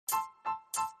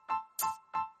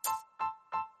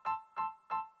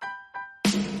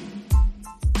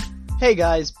Hey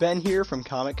guys, Ben here from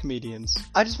Comic Comedians.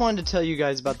 I just wanted to tell you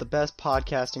guys about the best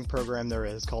podcasting program there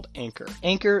is called Anchor.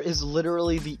 Anchor is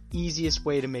literally the easiest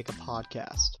way to make a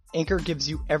podcast. Anchor gives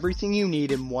you everything you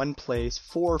need in one place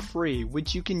for free,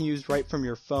 which you can use right from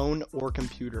your phone or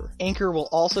computer. Anchor will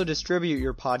also distribute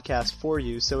your podcast for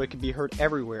you so it can be heard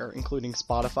everywhere, including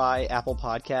Spotify, Apple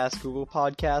Podcasts, Google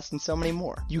Podcasts, and so many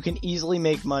more. You can easily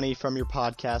make money from your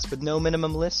podcast with no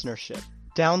minimum listenership.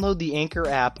 Download the Anchor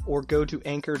app or go to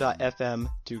anchor.fm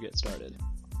to get started.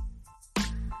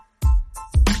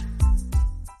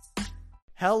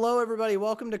 Hello, everybody.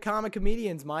 Welcome to Comic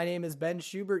Comedians. My name is Ben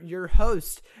Schubert, your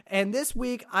host. And this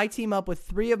week, I team up with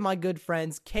three of my good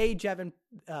friends, J.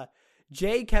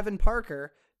 Kevin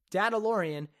Parker,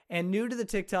 Dadalorian, and new to the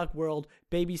TikTok world,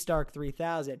 Baby Stark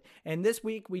 3000. And this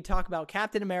week, we talk about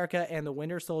Captain America and the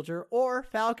Winter Soldier, or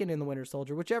Falcon and the Winter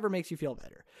Soldier, whichever makes you feel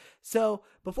better. So,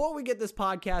 before we get this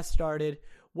podcast started,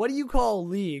 what do you call a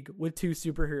league with two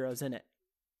superheroes in it?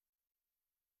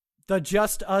 The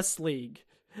Just Us League.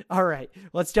 All right,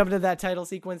 let's jump into that title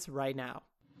sequence right now.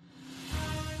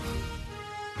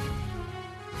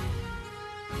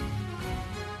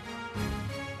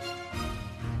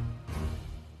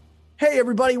 Hey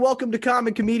everybody, welcome to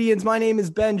Comic Comedians. My name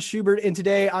is Ben Schubert, and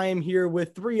today I am here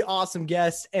with three awesome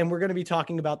guests, and we're going to be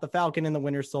talking about the Falcon and the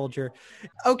Winter Soldier.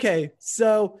 Okay,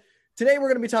 so today we're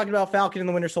going to be talking about Falcon and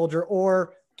the Winter Soldier,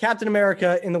 or Captain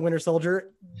America and the Winter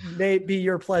Soldier. May it be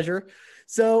your pleasure.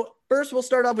 So first, we'll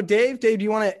start off with Dave. Dave, do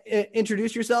you want to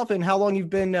introduce yourself and how long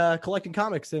you've been collecting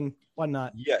comics and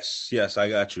whatnot? Yes, I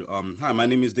got you. Hi, my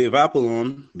name is Dave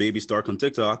Apollon, Baby Stark on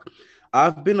TikTok.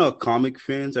 I've been a comic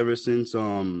fan ever since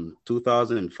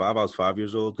 2005. I was 5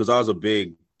 years old because I was a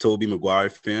big Tobey Maguire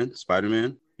fan,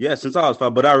 Spider-Man. Yeah, since I was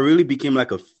 5. But I really became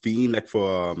like a fiend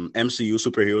for MCU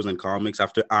superheroes and comics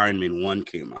after Iron Man 1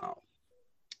 came out,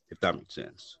 if that makes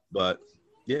sense. But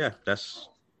yeah, that's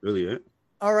really it.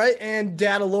 All right, and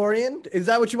Dadalorian, is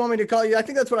that what you want me to call you? I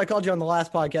think that's what I called you on the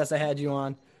last podcast I had you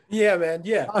on. Yeah, man.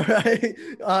 Yeah. All right.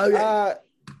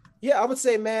 Yeah, I would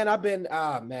say, man, I've been,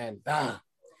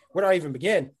 where do I even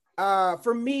begin?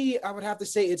 For me, I would have to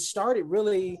say it started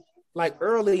really like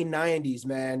early 90s,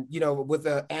 man, with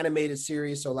the animated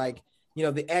series. So like,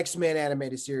 the X-Men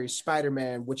animated series,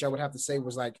 Spider-Man, which I would have to say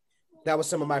was like, that was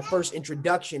some of my first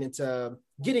introduction into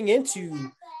getting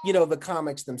into, the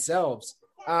comics themselves.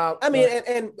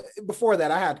 And before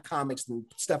that, I had comics and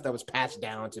stuff that was passed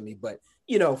down to me. But,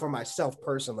 for myself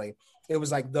personally, it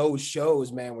was like those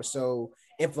shows, man, were so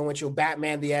influential.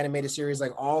 Batman, the animated series,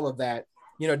 like all of that,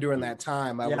 during that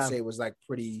time, I would say it was like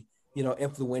pretty,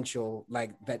 influential,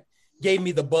 like that gave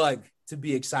me the bug to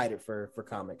be excited for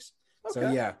comics. Okay.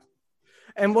 So, yeah.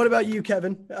 And what about you,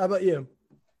 Kevin? How about you?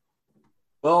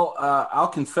 Well, I'll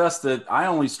confess that I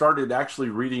only started actually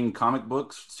reading comic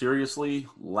books seriously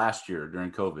last year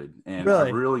during COVID, and I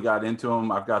really got into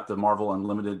them. I've got the Marvel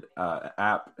Unlimited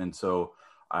app, and so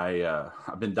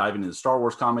I've been diving into Star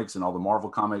Wars comics and all the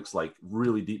Marvel comics, like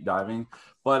really deep diving.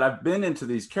 But I've been into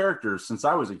these characters since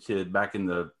I was a kid, back in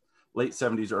the late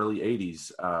 70s, early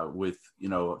 80s, with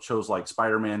shows like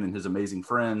Spider-Man and His Amazing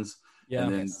Friends. Yeah.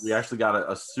 And then we actually got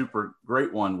a super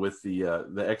great one with the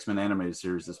X-Men animated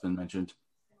series that's been mentioned.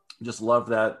 Just love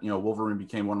that. Wolverine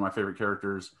became one of my favorite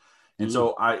characters. And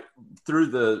so through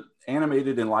the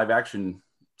animated and live action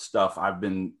stuff, I've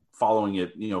been following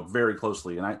it, very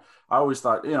closely. And I always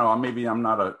thought, maybe I'm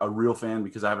not a real fan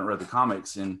because I haven't read the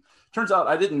comics. And turns out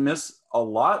I didn't miss a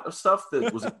lot of stuff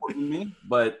that was important to me,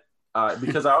 but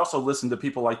because I also listened to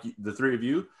people like the three of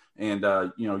you and,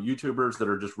 YouTubers that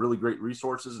are just really great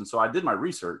resources. And so I did my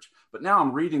research, but now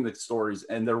I'm reading the stories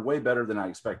and they're way better than I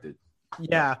expected.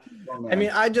 Yeah. I mean,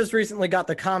 I just recently got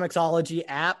the Comixology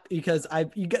app because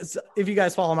if you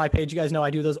guys follow my page, you guys know I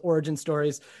do those origin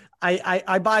stories.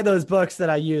 I buy those books that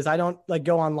I use. I don't like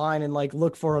go online and like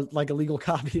look for like a legal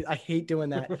copy. I hate doing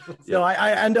that. So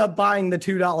I end up buying the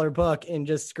 $2 book and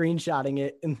just screenshotting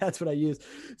it. And that's what I use.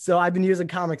 So I've been using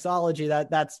Comixology.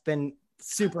 That's been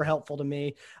super helpful to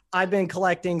me. I've been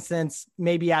collecting since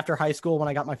maybe after high school when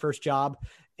I got my first job.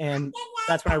 And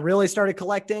that's when I really started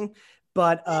collecting.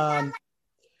 But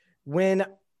when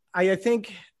I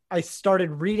think I started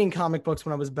reading comic books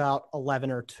when I was about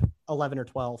 11 or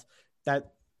 12,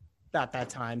 that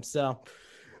time. So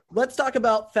let's talk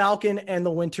about Falcon and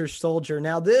the Winter Soldier.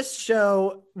 Now, this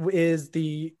show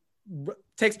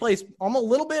takes place almost a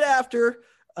little bit after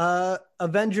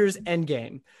Avengers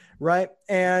Endgame, right?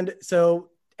 And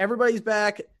so everybody's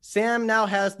back. Sam now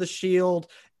has the shield,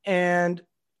 and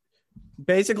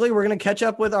basically we're going to catch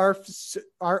up with our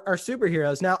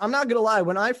superheroes. Now, I'm not going to lie.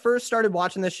 When I first started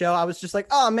watching this show, I was just like,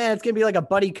 oh man, it's going to be like a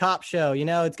buddy cop show. You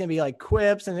know, it's going to be like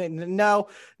quips no,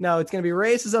 it's going to be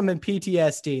racism and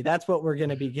PTSD. That's what we're going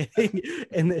to be getting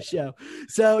in this show.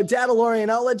 So Dadalorian,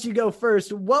 I'll let you go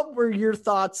first. What were your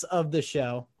thoughts of the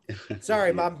show?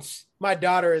 Sorry, Mom. My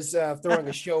daughter is throwing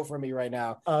a show for me right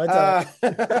now. Oh, it's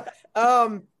all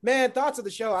right. Man, thoughts of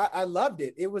the show. I loved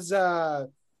it. It was,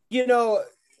 you know,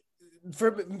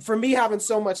 for me having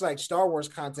so much like Star Wars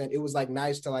content, it was like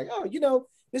nice to like, oh, you know,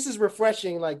 this is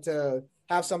refreshing, like to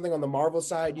have something on the Marvel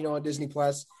side, you know, on Disney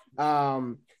Plus.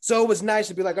 So it was nice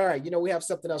to be like, all right, you know, we have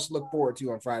something else to look forward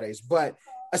to on Fridays. But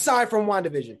aside from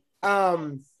WandaVision,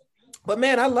 but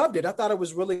man, I loved it. I thought it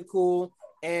was really cool.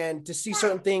 And to see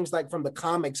certain things like from the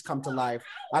comics come to life,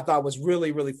 I thought was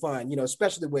really, really fun, you know,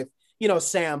 especially with, you know,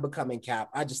 Sam becoming Cap.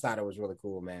 I just thought it was really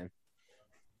cool, man.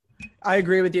 I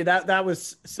agree with you. That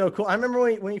was so cool. I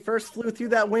remember when he first flew through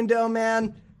that window,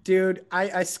 man, dude,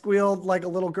 I squealed like a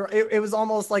little girl. It was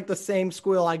almost like the same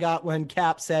squeal I got when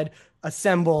Cap said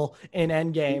assemble in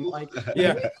Endgame. Like,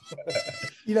 yeah,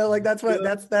 you know, like that's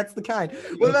the kind.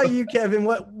 What about you, Kevin?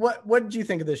 What did you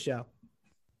think of this show?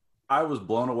 I was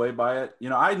blown away by it. You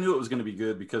know, I knew it was going to be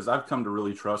good because I've come to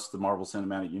really trust the Marvel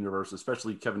Cinematic Universe,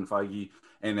 especially Kevin Feige.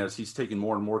 And as he's taken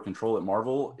more and more control at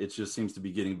Marvel, it just seems to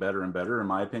be getting better and better, in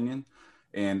my opinion.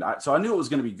 And so I knew it was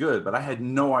going to be good, but I had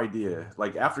no idea.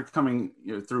 Like after coming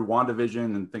through WandaVision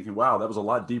and thinking, wow, that was a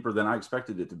lot deeper than I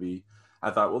expected it to be. I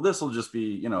thought, well, this will just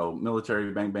be, you know,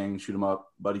 military bang, bang, shoot 'em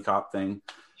up, buddy cop thing.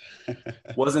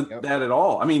 Wasn't that at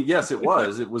all. I mean, yes, it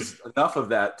was. It was enough of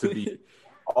that to be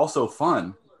also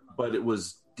fun. But it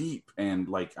was deep and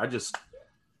like I just,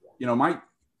 you know,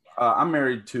 I'm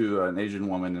married to an Asian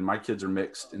woman and my kids are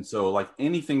mixed, and so like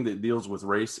anything that deals with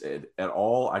race at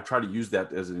all, I try to use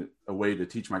that as a way to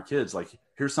teach my kids. Like,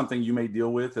 here's something you may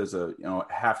deal with as a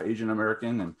half Asian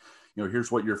American, and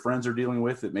here's what your friends are dealing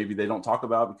with that maybe they don't talk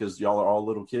about because y'all are all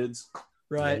little kids.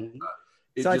 Right.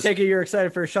 So I take it you're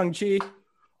excited for Shang-Chi.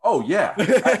 Oh yeah,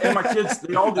 and my kids,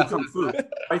 they all do Kung Fu. My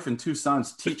wife and two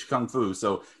sons teach Kung Fu.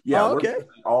 So yeah, we're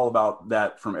all about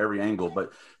that from every angle.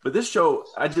 But this show,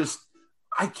 I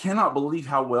cannot believe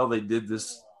how well they did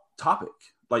this topic.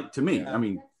 Like to me, I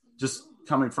mean, just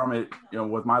coming from it,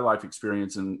 with my life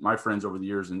experience and my friends over the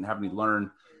years and having to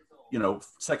learn,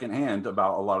 secondhand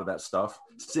about a lot of that stuff,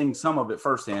 seeing some of it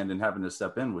firsthand and having to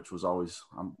step in, which was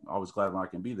I'm always glad when I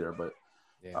can be there. But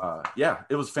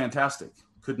it was fantastic.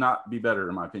 Could not be better,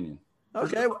 in my opinion.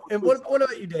 Okay. And what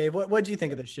about you, Dave? What did you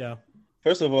think of this show?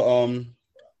 First of all,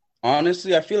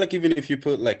 honestly, I feel like even if you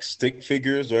put like stick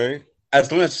figures, right?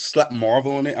 As long as you slap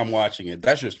Marvel on it, I'm watching it.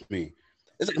 That's just me.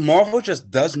 It's like Marvel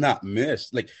just does not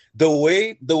miss. Like the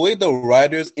way the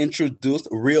writers introduced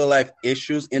real life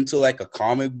issues into like a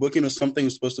comic book, something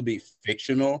that's supposed to be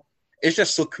fictional. It's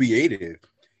just so creative.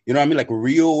 You know what I mean? Like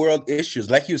real world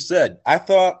issues. Like you said, I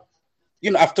thought,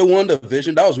 after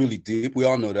WandaVision, that was really deep. We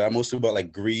all know that. Mostly about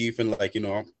like grief and like,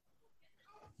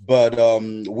 But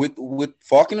with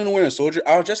Falcon and the Winter Soldier,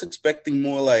 I was just expecting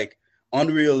more like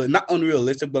not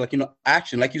unrealistic, but like,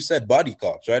 action. Like you said, body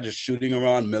cops, right? Just shooting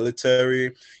around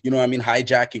military,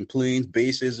 hijacking planes,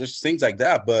 bases, just things like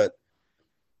that. But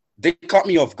they caught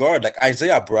me off guard. Like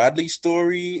Isaiah Bradley's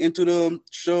story into the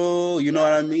show, you know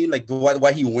what I mean? Like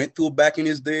what he went through back in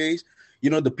his days. The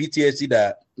PTSD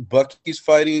that Bucky's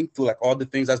fighting through like all the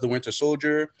things as the Winter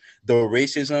Soldier, the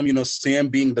racism, Sam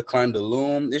being the Klein the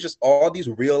Loom. It's just all these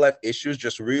real life issues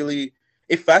just really,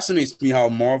 it fascinates me how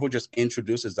Marvel just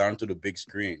introduces that onto the big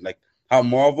screen. Like how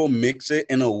Marvel makes it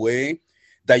in a way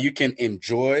that you can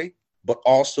enjoy, but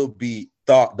also be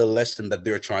taught the lesson that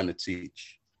they're trying to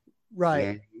teach.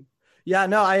 Right. Yeah,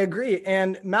 no, I agree.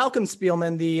 And Malcolm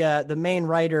Spielman, the main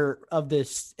writer of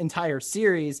this entire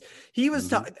series, he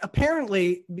was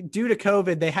apparently due to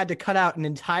COVID, they had to cut out an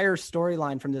entire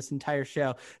storyline from this entire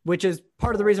show, which is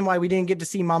part of the reason why we didn't get to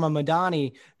see Mama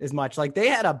Madani as much. Like they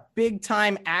had a big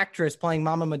time actress playing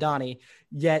Mama Madani,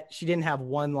 yet she didn't have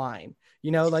one line.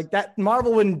 Like that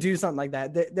Marvel wouldn't do something like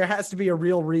that. There has to be a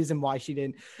real reason why she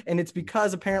didn't. And it's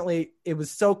because apparently it was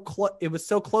so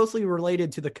closely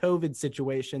related to the COVID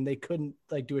situation. They couldn't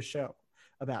like do a show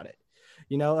about it.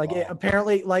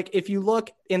 Apparently, like if you look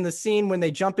in the scene when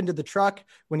they jump into the truck,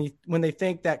 when they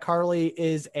think that Carly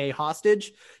is a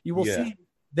hostage, you will see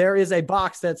there is a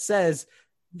box that says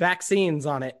vaccines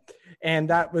on it. And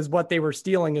that was what they were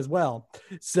stealing as well.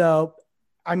 So,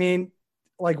 I mean,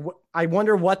 like, I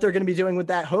wonder what they're going to be doing with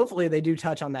that. Hopefully they do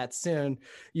touch on that soon,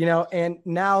 and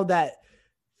now that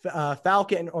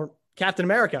Falcon or Captain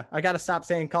America. I got to stop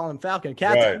call him Falcon.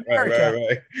 Captain America.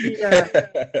 Right.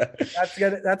 Yeah,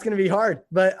 that's gonna be hard,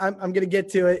 but I'm gonna get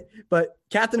to it. But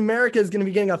Captain America is gonna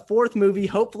be getting a 4th movie.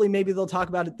 Hopefully, maybe they'll talk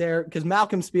about it there because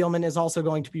Malcolm Spielman is also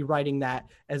going to be writing that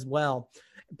as well.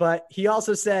 But he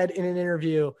also said in an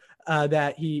interview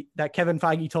that Kevin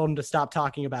Feige told him to stop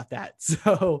talking about that.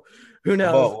 So who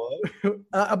knows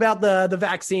about the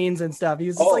vaccines and stuff.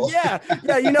 He's just like, yeah,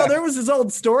 there was this old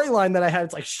storyline that I had.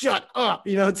 It's like, shut up.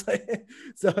 It's like,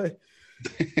 so,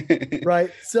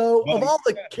 right. So of all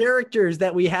the characters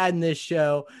that we had in this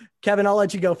show, Kevin, I'll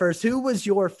let you go first. Who was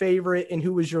your favorite and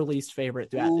who was your least favorite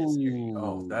throughout this series?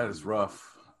 Oh, that is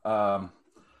rough.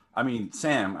 I mean,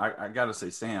 Sam, I got to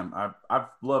say Sam. I've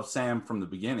loved Sam from the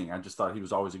beginning. I just thought he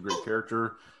was always a great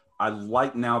character. I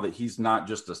like now that he's not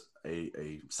just a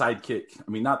sidekick.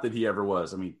 I mean, not that he ever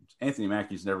was. I mean, Anthony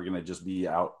Mackie's never going to just be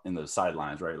out in the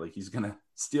sidelines, right? Like he's going to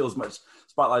steal as much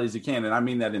spotlight as he can. And I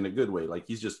mean that in a good way. Like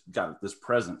he's just got this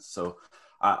presence. So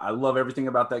I love everything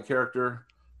about that character.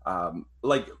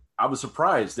 Like I was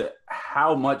surprised at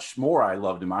how much more I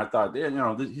loved him. I thought,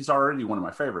 he's already one of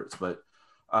my favorites, but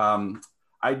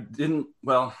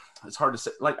it's hard to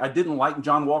say. Like, I didn't like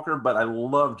John Walker, but I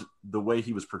loved the way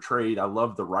he was portrayed. I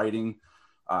loved the writing.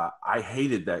 I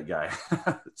hated that guy.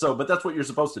 But that's what you're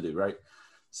supposed to do, right?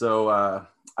 So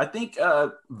I think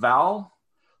Val,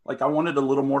 like I wanted a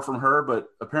little more from her, but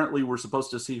apparently we're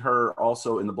supposed to see her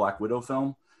also in the Black Widow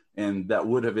film. And that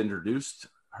would have introduced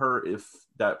her if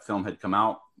that film had come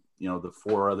out, the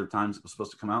 4 other times it was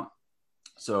supposed to come out.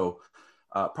 So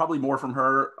probably more from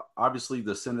her. Obviously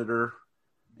the Senator.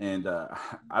 And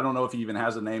I don't know if he even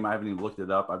has a name. I haven't even looked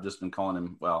it up. I've just been calling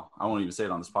him, I won't even say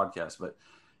it on this podcast, but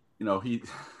he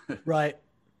right.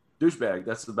 Douchebag.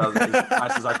 That's about as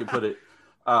nice as I could put it.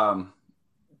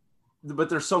 But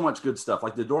there's so much good stuff.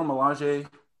 Like the Dora Milaje,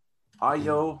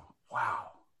 Ayo.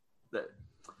 Wow.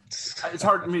 It's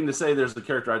hard for me to say there's the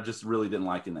character I just really didn't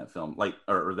like in that film,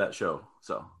 or that show.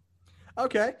 So.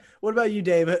 Okay. What about you,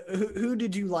 Dave? Who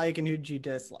did you like and who did you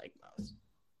dislike most?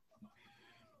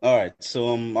 All right,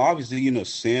 so obviously,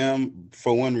 Sam,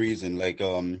 for one reason, like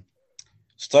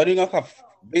starting off,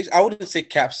 I wouldn't say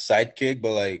Cap's sidekick,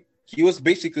 but like he was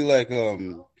basically like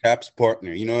Cap's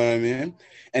partner, you know what I mean?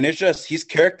 And it's just his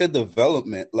character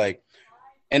development, like,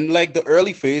 and like the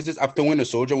early phases after Winter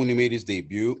Soldier, when he made his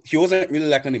debut, he wasn't really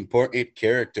like an important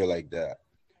character like that.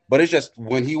 But it's just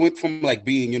when he went from like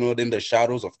being, in the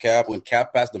shadows of Cap, when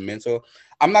Cap passed the mantle,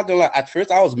 I'm not gonna lie, at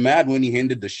first I was mad when he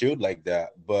handed the shield like that,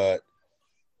 but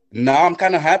now I'm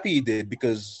kind of happy he did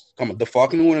because the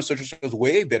Falcon and Winter Soldier is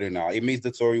way better now. It makes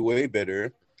the story way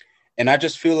better, and I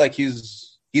just feel like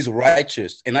he's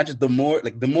righteous. And the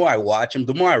more I watch him,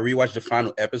 the more I rewatch the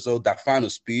final episode, that final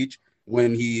speech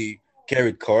when he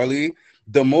carried Carly,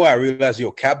 the more I realize,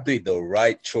 Cap made the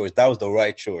right choice. That was the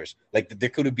right choice. Like there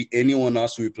couldn't be anyone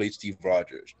else who replaced Steve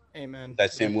Rogers. Amen.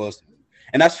 That's Sam Wilson.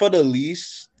 And as for the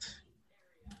least,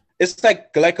 it's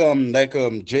like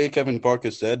J. Kevin Parker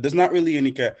said, there's not really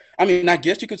any character. I mean, I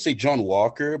guess you could say John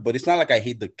Walker, but it's not like I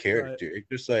hate the character. Right.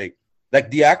 It's just like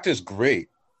the actor's great.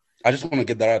 I just want to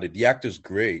get that out of it. The actor's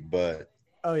great, but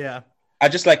oh yeah, I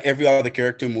just like every other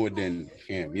character more than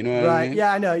him. You know what I mean?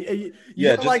 Yeah, I know. You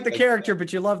don't like the character,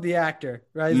 but you love the actor,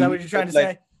 right? Is that what you're trying to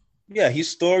say? Yeah, his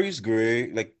story's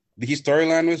great. Like his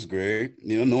storyline was great.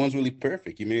 No one's really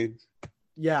perfect. He made.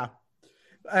 Yeah.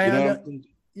 I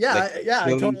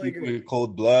totally agree. In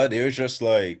cold blood, it was just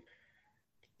like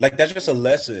that's just a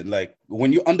lesson. Like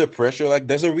when you're under pressure, like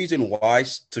there's a reason why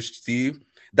to Steve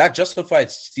that justified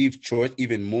Steve's choice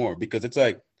even more, because it's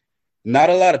like not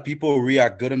a lot of people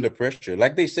react good under pressure.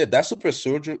 Like they said, that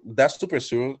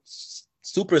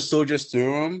super soldier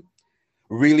serum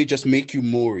really just make you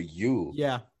more you.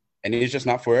 Yeah. And it's just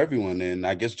not for everyone. And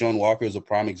I guess John Walker is a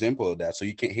prime example of that. So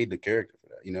you can't hate the character for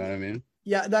that. You know what I mean?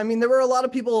 Yeah, I mean, there were a lot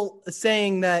of people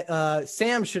saying that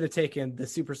Sam should have taken the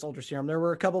super soldier serum. There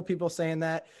were a couple people saying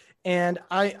that. And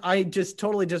I just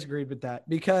totally disagreed with that,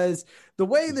 because the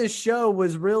way this show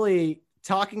was really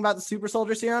talking about the super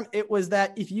soldier serum, it was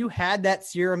that if you had that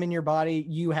serum in your body,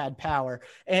 you had power.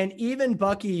 And even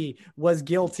Bucky was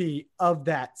guilty of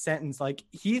that sentence. Like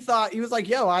he was like,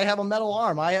 yo, I have a metal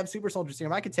arm. I have super soldier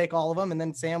serum. I could take all of them. And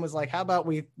then Sam was like, how about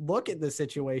we look at the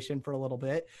situation for a little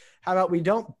bit? How about we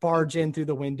don't barge in through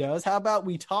the windows? How about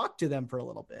we talk to them for a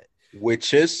little bit?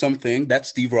 Which is something that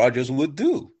Steve Rogers would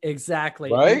do. Exactly.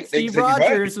 Right? And Steve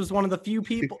Rogers was one of the few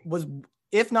people,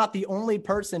 if not the only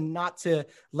person, not to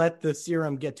let the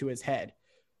serum get to his head.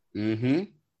 Mm-hmm.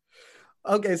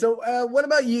 Okay, so what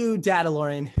about you,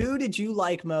 Dadalorian? Who did you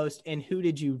like most and who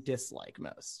did you dislike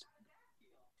most?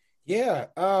 Yeah,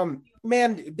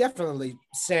 man, definitely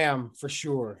Sam for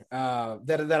sure.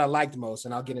 That I liked most,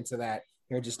 and I'll get into that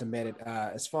here in just a minute.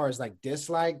 As far as like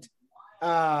disliked,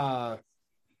 uh,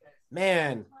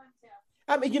 man,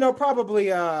 I mean, probably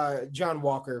John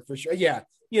Walker for sure. Yeah,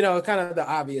 kind of the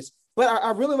obvious. But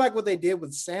I really like what they did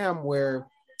with Sam, where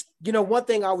one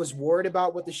thing I was worried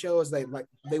about with the show is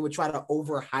they would try to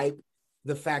overhype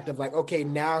the fact of like, okay,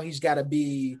 now he's got to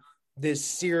be this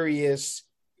serious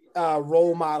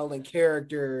role model and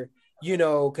character,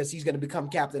 because he's going to become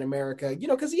Captain America,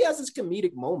 because he has his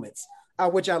comedic moments,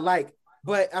 which I like.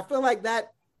 But I feel like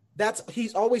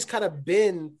he's always kind of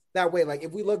been that way. Like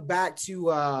if we look back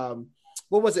to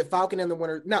what was it, Falcon and the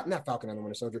Winter, not Falcon and the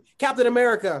Winter Soldier, Captain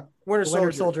America,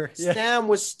 Winter Soldier. Yeah. Sam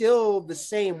was still the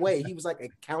same way. He was like a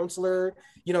counselor,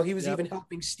 he was even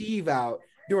helping Steve out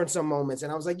during some moments.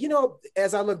 And I was like,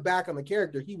 as I look back on the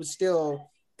character, he was still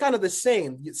kind of the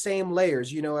same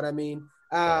layers, you know what I mean?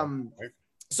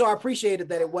 So I appreciated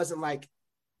that it wasn't like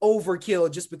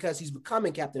overkill just because he's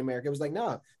becoming Captain America. It was like,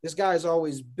 no, this guy's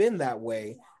always been that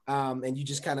way. And you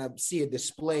just kind of see it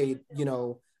displayed,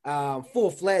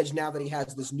 full-fledged now that he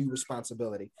has this new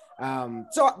responsibility.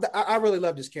 So I really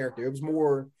loved his character. It was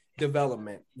more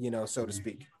development, so to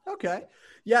speak. Okay.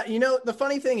 Yeah, the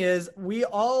funny thing is we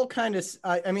all kind of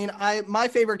my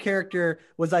favorite character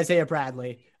was Isaiah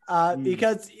Bradley.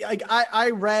 Because like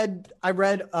I read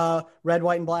Red,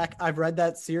 White, and Black. I've read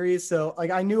that series, so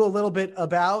like I knew a little bit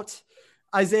about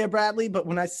Isaiah Bradley, but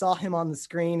when I saw him on the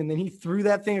screen and then he threw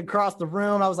that thing across the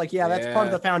room, I was like, that's part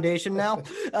of the foundation now.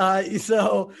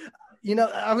 So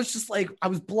I was just like, I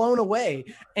was blown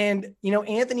away. And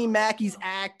Anthony Mackie's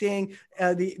acting,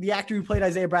 the actor who played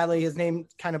Isaiah Bradley, his name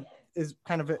is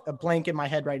kind of a blank in my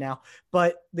head right now,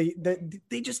 but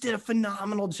they just did a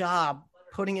phenomenal job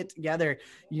putting it together,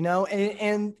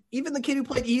 and even the kid who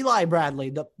played Eli Bradley,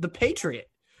 the Patriot,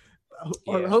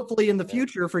 or hopefully in the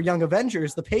future for Young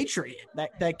Avengers, the Patriot,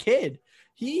 that kid,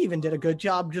 he even did a good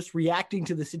job just reacting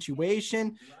to the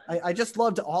situation. I just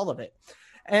loved all of it.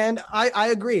 And I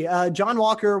agree. John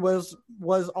Walker was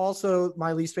also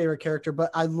my least favorite character,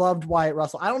 but I loved Wyatt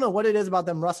Russell. I don't know what it is about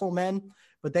them Russell men,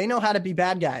 but they know how to be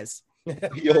bad guys.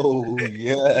 Yo,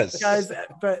 yes. Guys,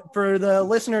 but for the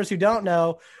listeners who don't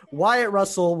know, Wyatt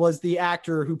Russell was the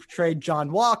actor who portrayed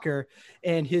John Walker,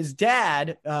 and his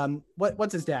dad,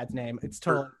 what's his dad's name? It's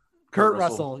Kurt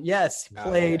Russell. Yes,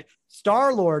 played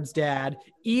Star-Lord's dad,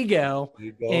 Ego,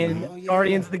 in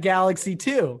Guardians of the Galaxy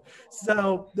 2.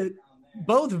 So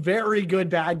both very good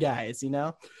bad guys,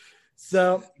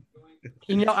 So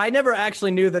I never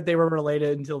actually knew that they were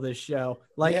related until this show.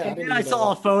 Like, I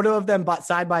saw a photo of them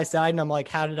side by side, and I'm like,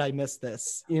 how did I miss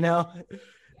this?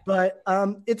 But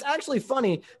it's actually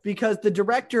funny because the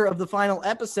director of the final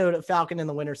episode of Falcon and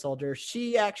the Winter Soldier,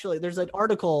 there's an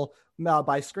article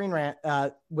by Screen Rant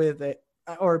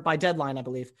or by Deadline, I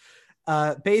believe.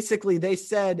 Basically, they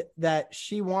said that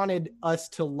she wanted us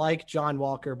to like John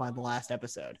Walker by the last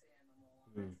episode.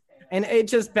 And it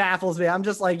just baffles me. I'm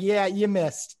just like, you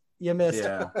missed. Yeah.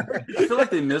 I feel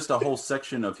like they missed a whole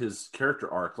section of his character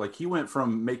arc. Like he went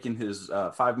from making his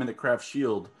 5-minute craft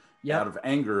shield out of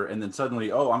anger, and then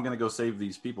suddenly, I'm going to go save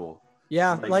these people.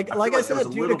 Yeah, like I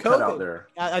said, due to COVID,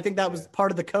 I think that was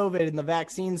part of the COVID and the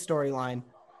vaccine storyline.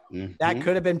 Mm-hmm. That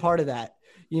could have been part of that.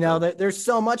 There's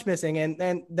so much missing,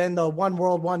 and then the one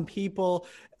world, one people,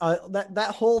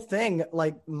 that whole thing,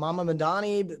 like Mama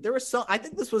Madani. There was I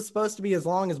think this was supposed to be as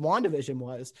long as WandaVision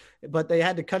was, but they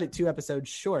had to cut it 2 episodes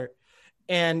short.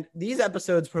 And these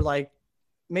episodes were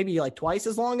maybe twice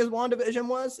as long as WandaVision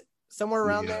was, somewhere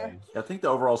around there. I think the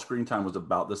overall screen time was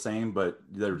about the same, but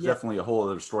there's definitely a whole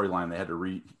other storyline they had to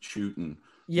reshoot and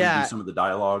redo some of the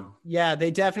dialogue. Yeah,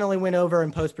 they definitely went over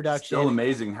in post-production. Still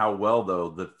amazing how well, though,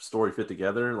 the story fit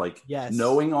together.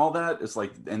 Knowing all that, it's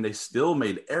and they still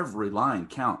made every line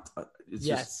count. It's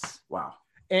just, wow.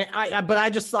 And but I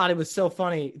just thought it was so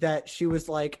funny that she was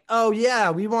like, "Oh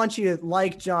yeah, we want you to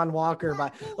like John Walker."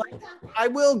 But I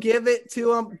will give it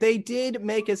to him. They did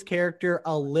make his character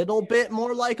a little bit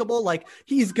more likable. Like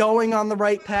he's going on the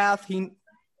right path.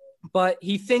 But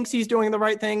he thinks he's doing the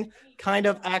right thing, kind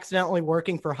of accidentally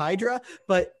working for Hydra,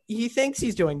 but he thinks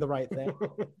he's doing the right thing,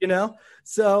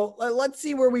 So let's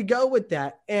see where we go with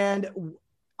that. And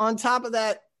on top of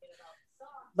that,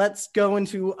 let's go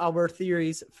into our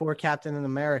theories for Captain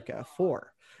America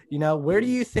 4. Where do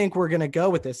you think we're going to go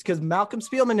with this? Because Malcolm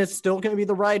Spielman is still going to be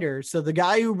the writer. So the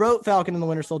guy who wrote Falcon and the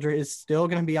Winter Soldier is still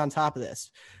going to be on top of this.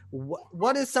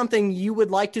 What is something you would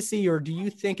like to see, or do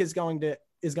you think is going to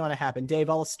happen? Dave,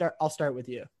 I'll start with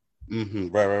you. Mm-hmm.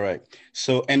 Right.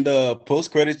 So in the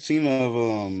post-credit scene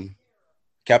of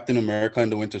Captain America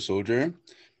and the Winter Soldier,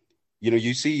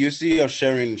 you see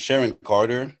Sharon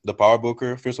Carter, the power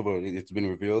broker. First of all, it's been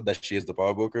revealed that she is the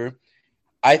power broker.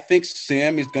 I think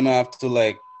Sam is gonna have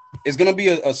to it's gonna be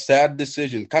a sad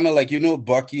decision, kind of like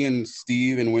Bucky and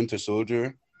Steve and Winter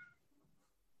Soldier.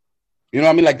 You know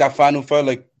what I mean? Like that final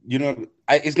fight,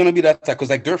 it's gonna be that because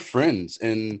they're friends,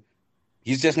 and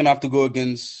he's just gonna have to go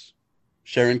against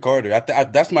Sharon Carter.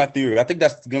 That's my theory. I think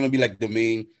that's gonna be the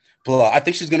main plot. I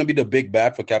think she's gonna be the big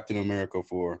bad for Captain America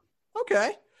 4.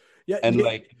 Okay. Yeah. And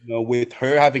with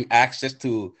her having access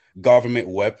to government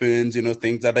weapons,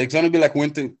 things that it's gonna be like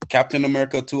Captain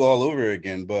America 2 all over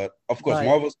again. But of course,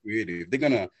 Marvel's creative. They're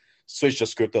gonna switch the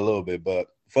script a little bit, but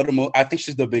for the most, I think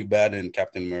she's the big bad in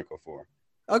Captain America 4.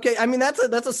 Okay, I mean that's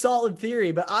a solid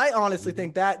theory, but I honestly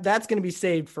think that's going to be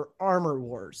saved for Armor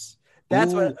Wars.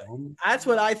 That's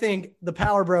what I think the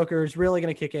power broker is really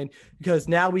going to kick in, because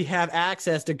now we have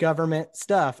access to government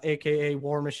stuff, aka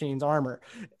War Machine's armor,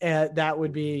 and that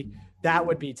would be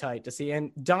tight to see.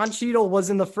 And Don Cheadle was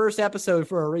in the first episode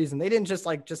for a reason. They didn't just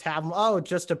have him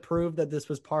just to prove that this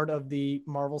was part of the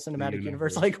Marvel Cinematic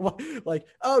Universe.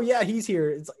 Oh yeah, he's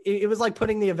here. It was like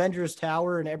putting the Avengers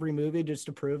Tower in every movie just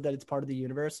to prove that it's part of the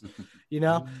universe,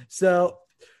 So,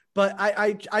 but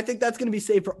I think that's going to be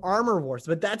saved for Armor Wars.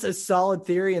 But that's a solid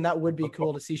theory, and that would be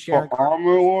cool to see Sharon. For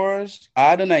Armor Wars, I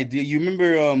had an idea. You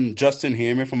remember Justin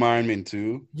Hammer from Iron Man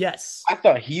 2? Yes. I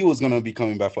thought he was going to be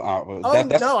coming back for Armor.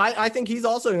 No, I think he's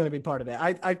also going to be part of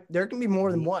it. There can be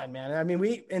more than one, man. I mean,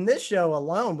 in this show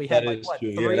alone, we had true.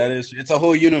 3? Yeah, that is true. It's a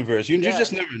whole universe. You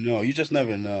just never know. You just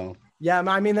never know. Yeah,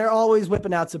 I mean, they're always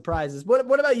whipping out surprises. What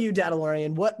about you,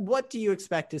 Dadalorian? What do you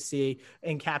expect to see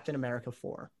in Captain America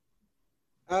 4?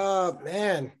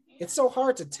 Man, it's so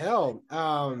hard to tell.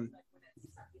 I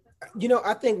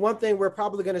think one thing we're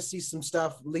probably going to see some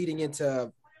stuff leading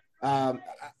into, I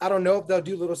don't know if they'll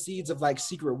do little seeds of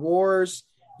Secret Wars,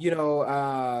 kind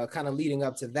of leading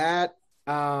up to that.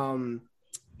 The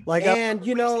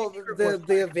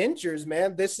Avengers,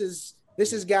 man, this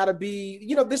has got to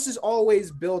be, this is always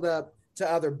build up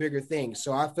to other bigger things.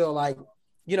 So I feel like,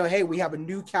 hey, we have a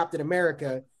new Captain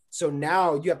America. So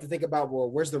now you have to think about,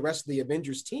 well, where's the rest of the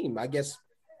Avengers team? I guess,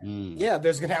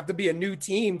 there's going to have to be a new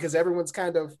team because everyone's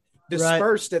kind of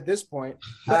dispersed at this point.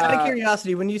 But out of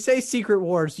curiosity, when you say Secret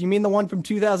Wars, do you mean the one from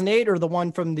 2008 or the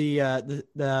one from the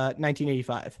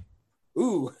 1985?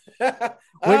 Ooh.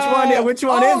 Which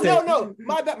one is it? No.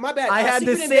 My bad. I had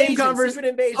the same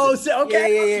conversation. Oh, so,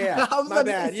 okay. Yeah. My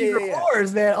bad. Secret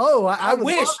Wars, man. Oh, I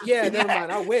wish. Yeah, never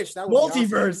mind. I wish that was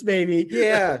multiverse, awesome. baby.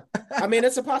 Yeah. I mean,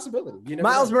 it's a possibility.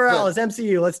 Miles Morales,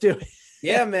 MCU. Let's do it.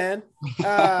 Yeah, man.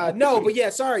 No, but yeah,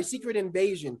 sorry. Secret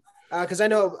Invasion. Because I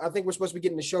think we're supposed to be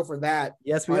getting the show for that.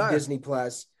 Yes, we are. Disney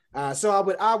Plus.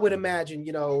 So I would imagine,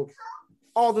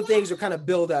 all the things are kind of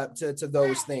build up to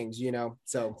those things,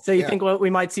 So you think we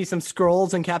might see some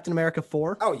Skrulls in Captain America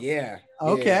 4? Oh yeah.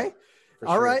 Okay.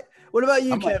 All right. What about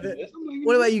you, Kevin?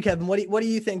 What do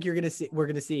you think we're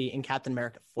gonna see in Captain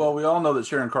America 4? Well, we all know that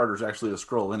Sharon Carter is actually a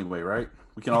Skrull anyway, right?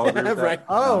 We can all agree with that. Right.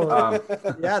 Oh,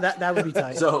 yeah, that would be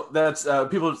tight. So that's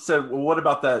people said, well, what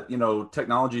about that?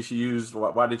 Technology she used.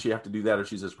 Why did she have to do that if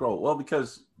she's a Skrull? Well,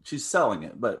 because she's selling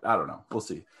it. But I don't know. We'll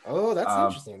see. Oh, that's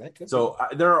interesting. That could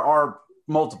there are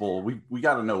multiple. We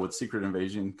got to know with Secret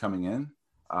Invasion coming in.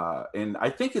 And I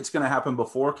think it's going to happen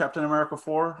before Captain America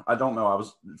 4. I don't know.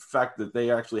 The fact that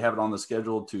they actually have it on the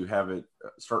schedule to have it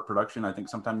start production, I think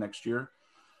sometime next year,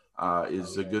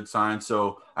 is a good sign.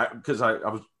 So because I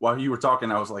was, while you were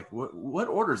talking, I was like, what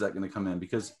order is that going to come in?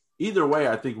 Because either way,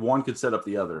 I think one could set up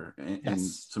the other in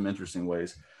some interesting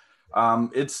ways.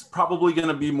 It's probably going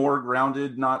to be more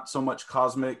grounded, not so much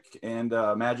cosmic and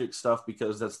magic stuff,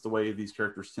 because that's the way these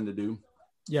characters tend to do.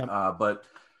 Yeah. But,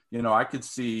 I could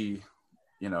see,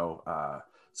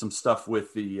 some stuff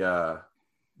with the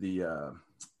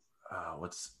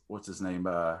what's his name?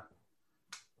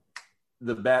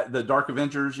 The Dark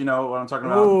Avengers, what I'm talking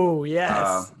about? Oh,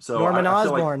 yes. So Norman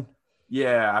Osborn.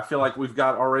 I feel like we've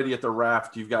got already at the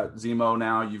raft, you've got Zemo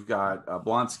now, you've got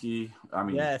Blonsky,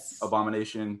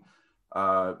 Abomination.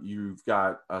 You've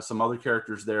got some other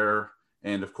characters there.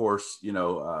 And of course,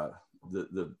 the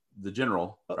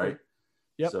general, right?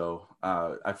 Yep. So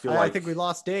I feel I think we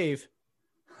lost Dave.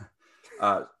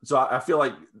 So I feel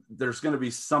like there's going to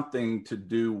be something to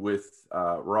do with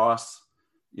Ross,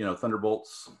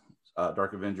 Thunderbolts,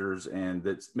 Dark Avengers, and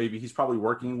that's maybe he's probably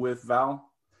working with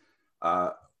Val.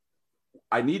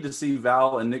 I need to see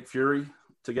Val and Nick Fury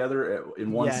together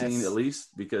in one scene at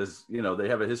least, because they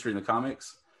have a history in the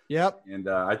comics. Yep. And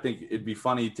I think it'd be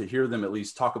funny to hear them at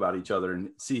least talk about each other and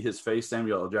see his face,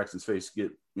 Samuel L. Jackson's face,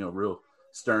 get real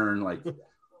stern, like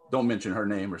don't mention her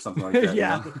name or something like that.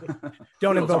 Yeah. You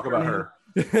know? Don't talk about her.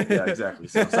 Yeah, exactly.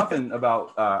 So something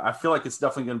about, I feel like it's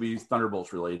definitely going to be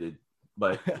Thunderbolts related,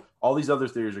 but all these other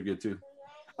theories are good too.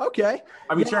 Okay.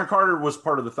 I mean, Sharon Carter was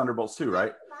part of the Thunderbolts too,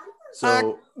 right?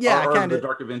 So or the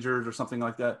Dark Avengers or something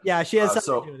like that. Yeah, she has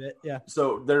something to do with it. Yeah.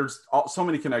 So there's so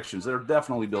many connections. They're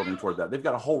definitely building toward that. They've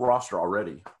got a whole roster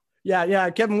already. Yeah,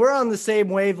 Kevin, we're on the same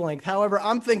wavelength. However,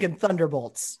 I'm thinking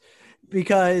Thunderbolts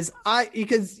because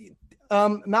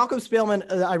Malcolm Spellman,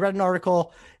 I read an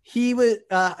article. He was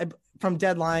from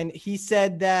Deadline. He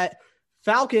said that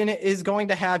Falcon is going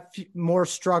to have more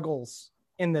struggles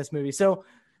in this movie. So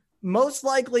most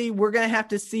likely we're going to have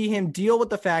to see him deal with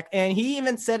the fact. And he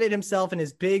even said it himself in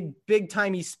his big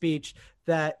timey speech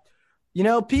that,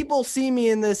 people see me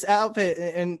in this outfit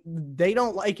and they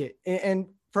don't like it. And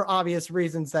for obvious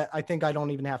reasons that I think I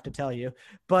don't even have to tell you,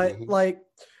 but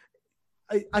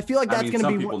I feel like that's going to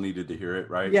be. Some people needed to hear it,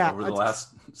 right? Yeah, over the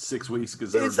last 6 weeks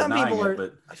because they were denying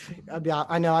it. But yeah,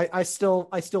 I know. I still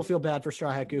feel bad for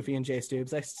Straw Hat Goofy and Jay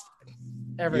Stoops. I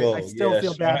still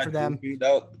feel bad for them.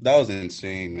 That was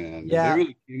insane, man. Yeah, they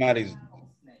really came out as.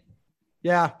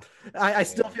 Yeah, I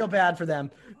still feel bad for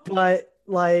them, but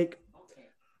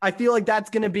I feel like that's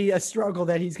going to be a struggle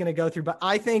that he's going to go through. But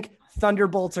I think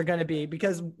Thunderbolts are going to be,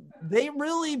 because they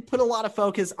really put a lot of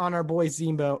focus on our boy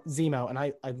Zemo, and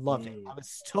I loved it.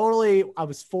 I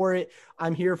was for it.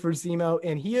 I'm here for Zemo,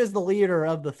 and he is the leader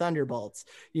of the Thunderbolts.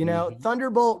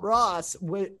 Thunderbolt Ross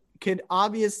could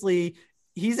obviously,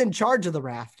 he's in charge of the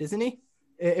raft, isn't he?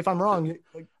 If I'm wrong.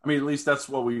 I mean, at least that's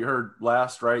what we heard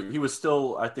last, right? He was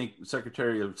still, I think,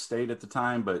 Secretary of State at the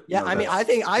time, but yeah,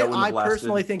 I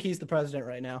personally think he's the president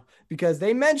right now because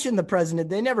they mentioned the president.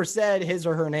 They never said his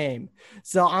or her name.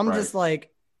 So I'm just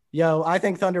like, I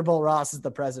think Thunderbolt Ross is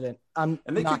the president. And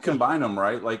they could combine them,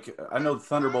 right? Like, I know the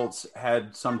Thunderbolts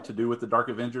had some to do with the Dark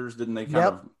Avengers, didn't they? Kind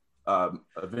of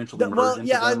eventually merge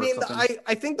into them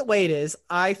I think the way it is,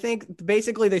 I think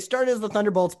basically they started as the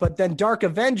Thunderbolts, but then Dark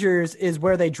Avengers is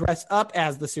where they dress up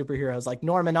as the superheroes, like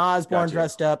Norman Osborn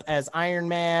dressed up as Iron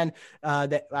Man.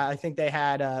 I think they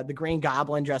had the Green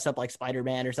Goblin dressed up like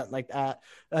Spider-Man or something like that.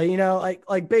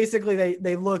 Like basically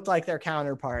they looked like their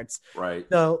counterparts, right?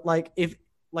 So if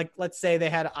let's say they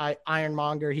had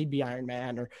Ironmonger, he'd be Iron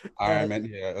Man, or Iron Man.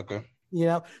 Yeah, okay.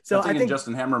 So I think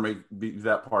Justin Hammer may be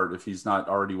that part if he's not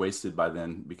already wasted by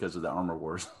then because of the Armor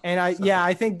Wars. And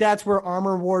I think that's where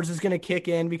Armor Wars is going to kick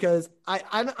in because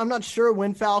I'm not sure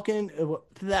when Captain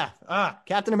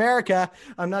America.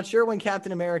 I'm not sure when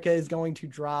Captain America is going to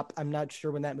drop. I'm not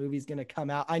sure when that movie is going to come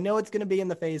out. I know it's going to be in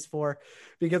the Phase 4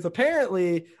 because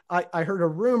apparently I heard a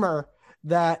rumor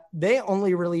that they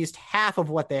only released half of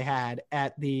what they had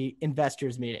at the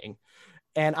investors meeting.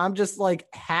 And I'm just like,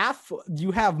 half?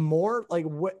 You have more? Like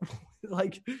what?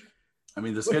 Like, I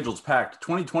mean, the schedule's packed.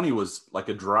 2020 was like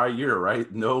a dry year,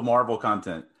 right? No Marvel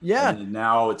content. Yeah. And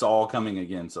now it's all coming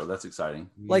again, so that's exciting.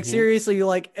 Like seriously,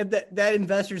 like at that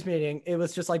investors meeting, it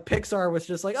was just like Pixar was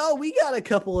just like, oh, we got a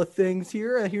couple of things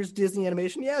here. Here's Disney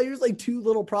Animation. Yeah, here's like 2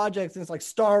 little projects, and it's like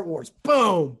Star Wars,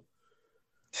 boom.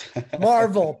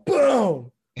 Marvel,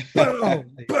 boom,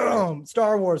 boom, boom.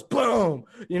 Star Wars, boom.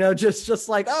 Just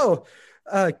like, oh.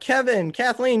 Kevin,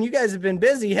 Kathleen, you guys have been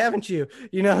busy, haven't you?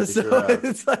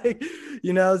 It's like,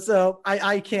 so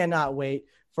I cannot wait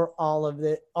for all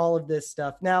of this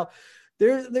stuff. Now,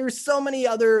 there's so many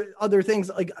other things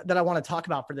like that I want to talk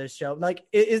about for this show. Like,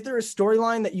 is there a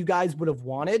storyline that you guys would have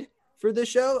wanted for this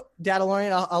show?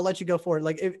 Dadalorian, I'll let you go for it.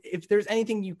 Like, if there's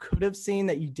anything you could have seen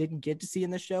that you didn't get to see in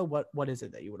the show, what is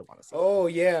it that you would have wanted to see? Oh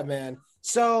yeah, man.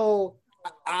 So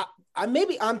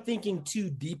I'm thinking too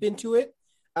deep into it.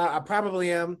 I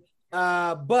probably am.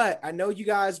 But I know you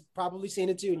guys probably seen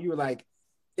it too. And you were like,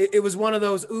 it was one of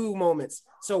those ooh moments.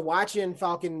 So watching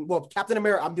Captain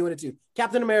America, I'm doing it too.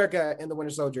 Captain America and the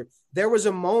Winter Soldier. There was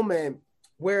a moment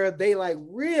where they like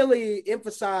really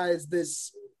emphasized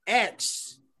this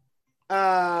X.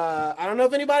 I don't know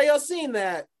if anybody else seen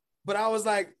that, but I was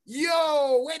like,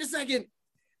 yo, wait a second.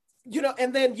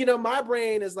 And then, my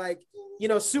brain is like,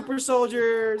 super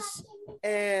soldiers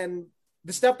and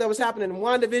the stuff that was happening in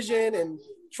WandaVision and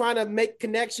trying to make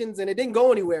connections, and it didn't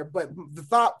go anywhere. But the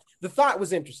thought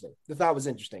was interesting.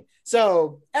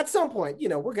 So at some point,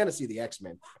 we're going to see the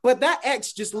X-Men. But that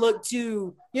X just looked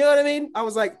too, you know what I mean? I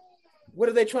was like, what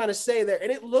are they trying to say there?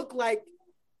 And it looked like,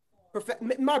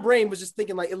 my brain was just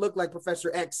thinking like, it looked like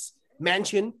Professor X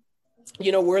mansion,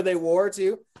 where they wore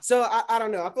to. So I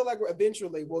don't know. I feel like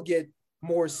eventually we'll get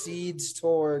more seeds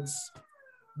towards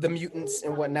the mutants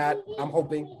and whatnot. I'm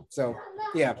hoping. So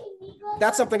yeah,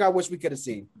 that's something I wish we could have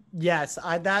seen. Yes,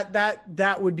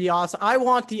 that would be awesome. I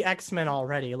want the X-Men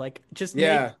already. Like, just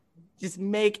just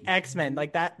make X-Men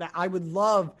like that. I would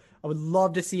love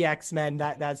to see X-Men.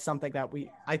 That's something that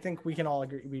I think we can all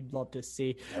agree we'd love to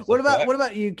see. What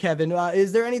about you, Kevin?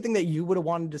 Is there anything that you would have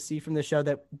wanted to see from the show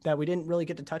that we didn't really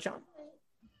get to touch on?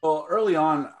 Well, early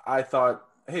on, I thought,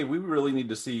 hey, we really need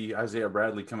to see Isaiah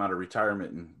Bradley come out of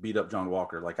retirement and beat up John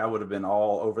Walker. Like, I would have been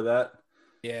all over that.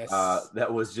 Yes.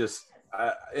 That was just,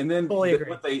 and then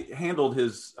what they handled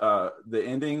the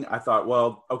ending, I thought,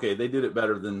 well, okay, they did it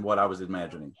better than what I was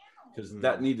imagining, because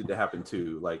that needed to happen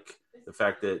too. Like the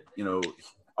fact that,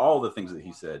 all the things that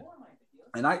he said.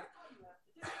 And I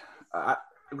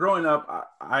growing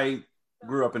up, I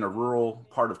grew up in a rural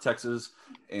part of Texas,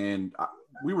 and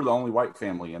we were the only white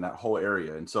family in that whole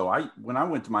area. And so when I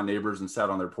went to my neighbors and sat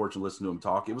on their porch and listened to them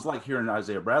talk, it was like hearing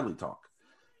Isaiah Bradley talk.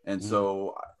 And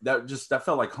so that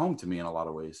felt like home to me in a lot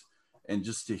of ways. And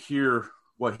just to hear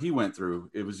what he went through,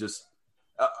 it was just,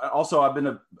 also, I've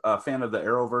been a fan of the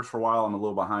Arrowverse for a while. I'm a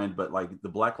little behind, but like the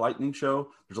Black Lightning show,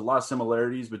 there's a lot of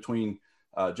similarities between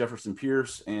Jefferson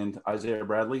Pierce and Isaiah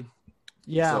Bradley.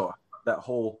 Yeah. So that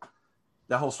whole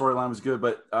storyline was good,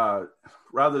 but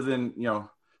rather than,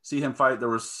 see him fight, there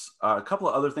was a couple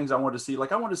of other things I wanted to see.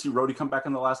 Like I wanted to see Rhodey come back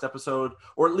in the last episode,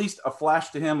 or at least a flash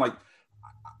to him. Like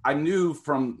I knew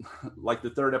from like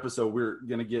the third episode, we're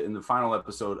going to get in the final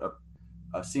episode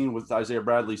a scene with Isaiah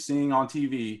Bradley seeing on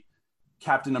TV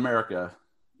Captain America,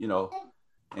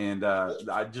 and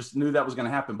I just knew that was going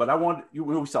to happen. But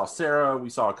we saw Sarah,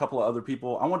 we saw a couple of other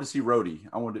people. I wanted to see Rhodey.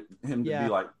 I wanted him to be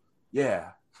like,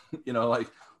 like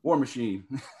War Machine.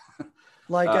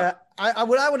 Like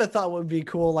what I would have thought would be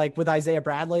cool, like with Isaiah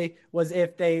Bradley, was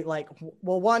if they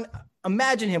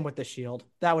imagine him with the shield.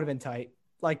 That would have been tight.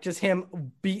 Like just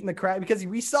him beating the crap, because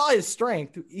we saw his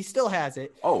strength. He still has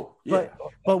it. Oh, yeah.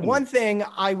 But one thing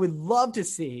I would love to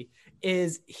see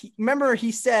is remember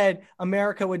he said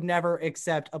America would never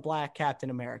accept a black Captain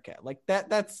America. Like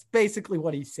that's basically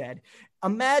what he said.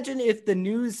 Imagine if the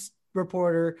news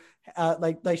reporter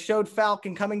like showed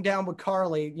Falcon coming down with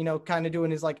Carly, kind of doing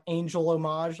his like angel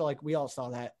homage. Like we all saw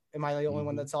that. Am I the only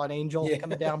one that saw an angel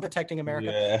coming down protecting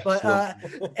America? Yeah,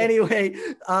 but anyway,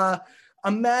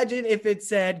 imagine if it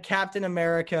said Captain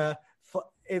America,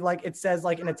 it says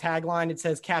like in a tagline, it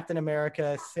says Captain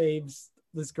America saves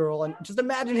this girl, and just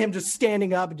imagine him just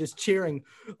standing up and just cheering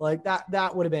like that.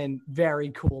 That would have been very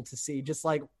cool to see, just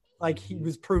like he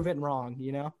was proven wrong,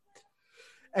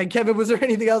 And Kevin, was there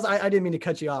anything else? I didn't mean to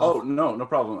cut you off. Oh, no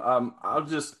problem.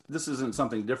 This isn't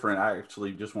something different. I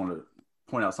actually just want to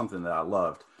point out something that I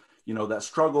loved, that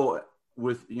struggle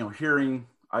with, hearing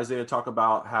Isaiah talk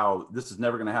about how this is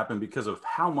never going to happen because of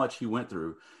how much he went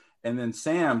through. And then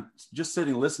Sam just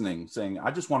sitting, listening, saying,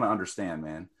 I just want to understand,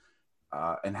 man.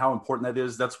 And how important that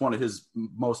is. That's one of his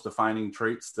most defining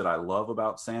traits that I love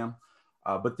about Sam.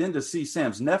 But then to see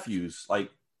Sam's nephews,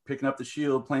 like picking up the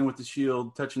shield, playing with the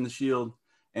shield, touching the shield.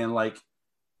 And like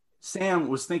Sam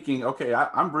was thinking, okay,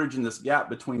 I'm bridging this gap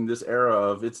between this era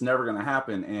of it's never going to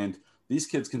happen, and these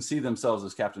kids can see themselves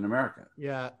as Captain America.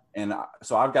 Yeah. And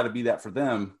so I've got to be that for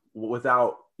them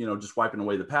without, just wiping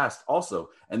away the past also.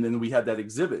 And then we had that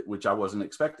exhibit, which I wasn't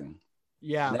expecting.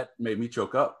 Yeah. And that made me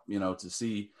choke up, to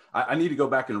see. I need to go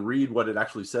back and read what it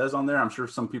actually says on there. I'm sure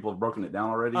some people have broken it down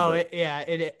already. Oh,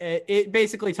 it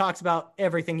basically talks about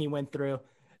everything he went through.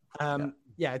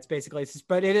 Yeah,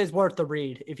 but it is worth the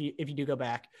read if you do go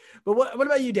back. But what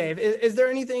about you, Dave? Is there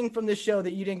anything from this show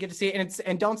that you didn't get to see?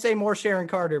 And don't say more Sharon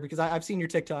Carter, because I've seen your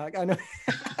TikTok. I know.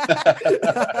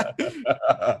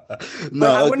 No,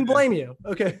 I wouldn't blame you.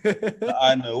 Okay.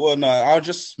 I know. Well, no, I was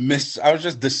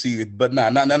just deceived, but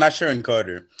not Sharon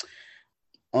Carter.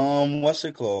 What's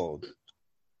it called?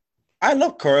 I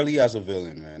love Carly as a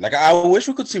villain, man. Like I wish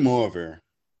we could see more of her.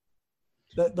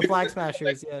 The Flag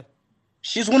Smashers, yeah.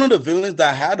 She's one of the villains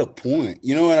that had a point.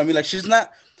 You know what I mean? Like she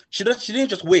didn't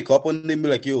just wake up and then be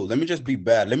like, yo, let me just be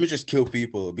bad. Let me just kill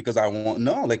people because I want.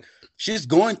 No, like she's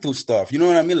going through stuff. You know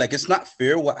what I mean? Like it's not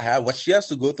fair what she has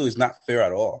to go through is not fair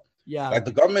at all. Yeah. Like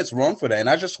the government's wrong for that. And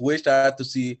I just wish I had to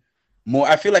see more.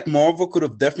 I feel like Marvel could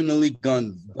have definitely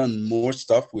done more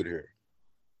stuff with her.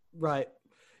 Right.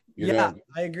 You know?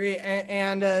 I agree.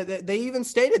 And they even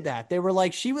stated that they were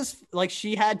like, she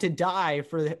had to die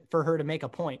for her to make a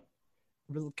point.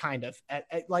 Kind of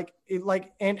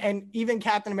and even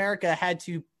Captain America had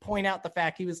to point out the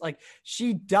fact he was like,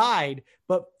 she died,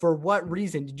 but for what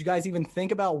reason? Did you guys even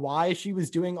think about why she was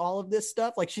doing all of this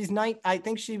stuff? Like I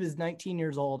think she was 19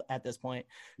 years old at this point.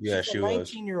 Yeah, she was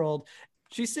 19-year-old.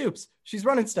 she's Soups. She's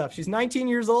running stuff. She's 19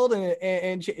 years old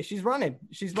and she's running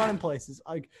places.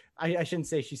 Like I shouldn't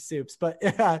say she's Soups, but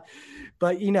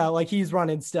you know, like he's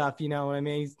running stuff, you know what I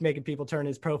mean? He's making people turn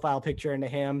his profile picture into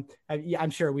him.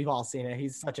 I'm sure we've all seen it.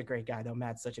 He's such a great guy though.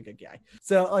 Matt's such a good guy.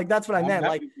 So like, that's what I meant.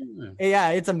 Like, yeah,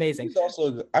 it's amazing. He's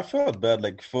also, I felt bad,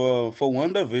 like for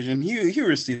WandaVision, he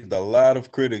received a lot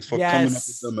of critics for coming up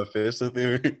with the Mephisto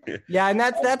theory. Yeah. And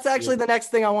that's actually the next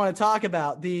thing I want to talk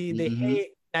about. The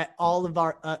hate that all of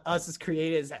our us as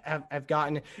creatives have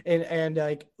gotten, and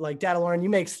like Dadalorian, you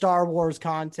make Star Wars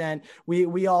content.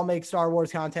 We all make Star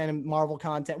Wars content and Marvel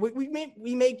content. We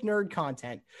make nerd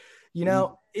content. You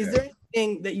know, is there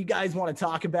anything that you guys want to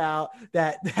talk about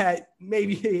that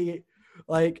maybe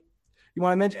like you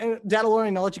want to mention?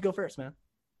 Dadalorian, I'll let you go first, man.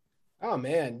 Oh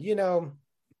man, you know,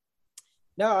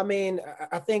 no, I mean,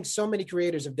 I think so many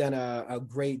creators have done a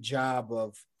great job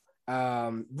of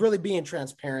really being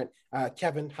transparent.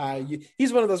 Kevin, hi.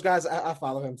 He's one of those guys. I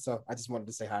follow him, so I just wanted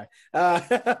to say hi.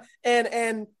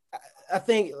 And I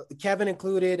think Kevin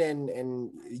included,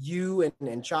 and you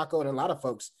and Chaco and a lot of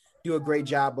folks do a great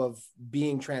job of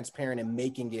being transparent and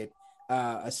making it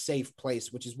a safe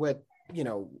place, which is what, you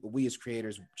know, we as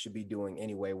creators should be doing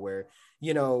anyway. Where,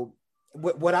 you know,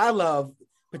 what I love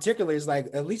particularly is like,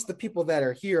 at least the people that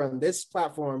are here on this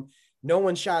platform, no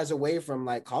one shies away from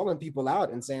like calling people out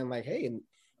and saying like, hey, and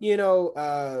you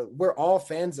know, we're all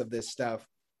fans of this stuff.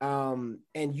 And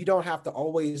you don't have to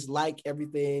always like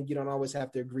everything. You don't always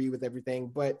have to agree with everything,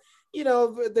 but you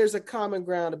know, there's a common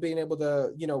ground of being able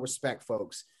to, you know, respect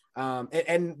folks.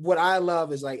 And what I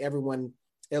love is like everyone,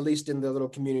 at least in the little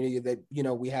community that, you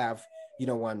know, we have, you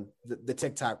know, on the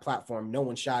TikTok platform, no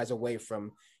one shies away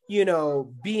from, you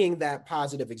know, being that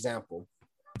positive example,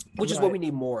 which is what we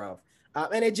need more of.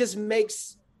 And it just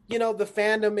makes, you know, the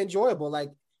fandom enjoyable.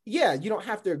 Like, yeah, you don't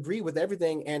have to agree with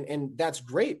everything. And that's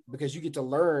great because you get to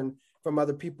learn from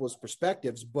other people's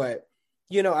perspectives. But,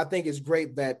 you know, I think it's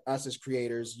great that us as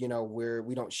creators, you know,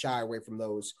 we don't shy away from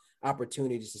those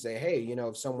opportunities to say, hey, you know,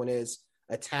 if someone is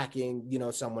attacking, you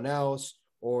know, someone else,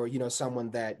 or, you know, someone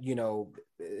that, you know,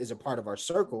 is a part of our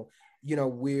circle, you know,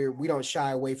 we don't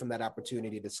shy away from that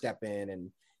opportunity to step in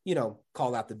and, you know,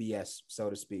 call out the BS, so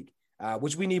to speak.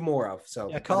 Which we need more of. So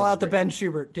yeah, call out the Ben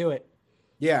Schubert. Do it.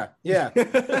 Yeah.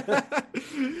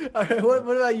 All right,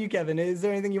 what about you, Kevin? Is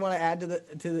there anything you want to add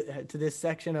to this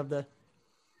section of the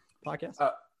podcast?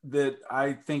 That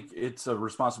I think it's a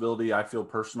responsibility I feel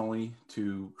personally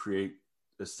to create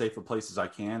as safe a place as I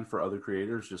can for other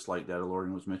creators, just like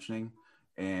Dadalorian was mentioning.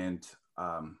 And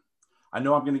I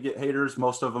know I'm going to get haters.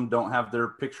 Most of them don't have their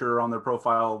picture on their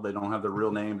profile. They don't have their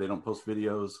real name. They don't post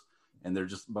videos, and they're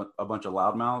just a bunch of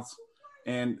loudmouths.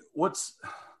 And what's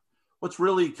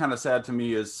really kind of sad to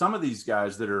me is some of these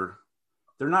guys they're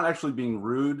not actually being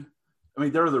rude. I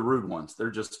mean, they're the rude ones. They're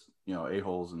just, you know,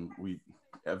 a-holes, and we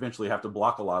eventually have to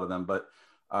block a lot of them. But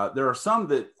there are some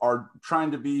that are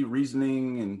trying to be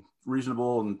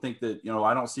reasonable and think that, you know,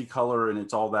 I don't see color and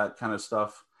it's all that kind of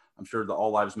stuff. I'm sure the All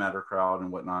Lives Matter crowd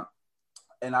and whatnot.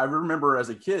 And I remember as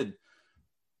a kid,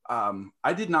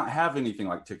 I did not have anything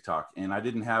like TikTok, and I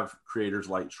didn't have creators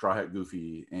like Straw Hat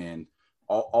Goofy and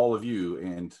all of you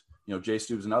and, you know, Jay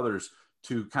Stubes and others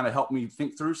to kind of help me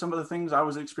think through some of the things I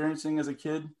was experiencing as a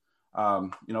kid.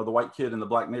 You know, the white kid in the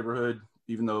black neighborhood,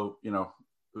 even though, you know,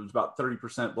 it was about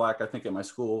 30% black, I think, at my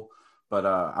school, but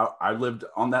I lived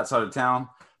on that side of town.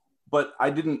 But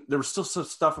there was still some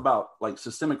stuff about like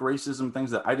systemic racism,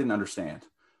 things that I didn't understand.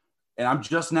 And I'm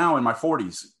just now in my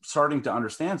 40s starting to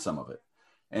understand some of it.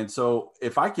 And so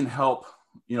if I can help,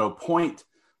 you know, point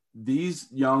these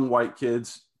young white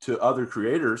kids to other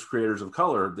creators of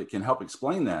color that can help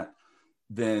explain that,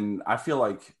 then I feel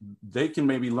like they can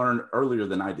maybe learn earlier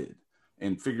than I did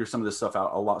and figure some of this stuff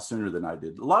out a lot sooner than I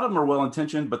did. A lot of them are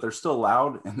well-intentioned, but they're still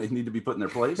loud and they need to be put in their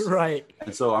place. Right.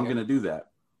 And so I'm going to do that.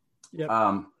 Yep.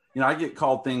 You know, I get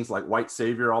called things like white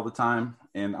savior all the time.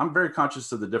 And I'm very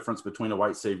conscious of the difference between a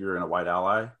white savior and a white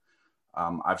ally.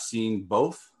 I've seen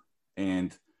both,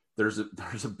 and there's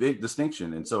a big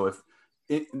distinction. And so if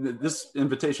this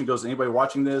invitation goes to anybody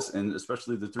watching this, and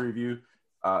especially the three of you,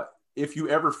 if you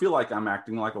ever feel like I'm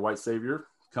acting like a white savior,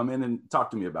 come in and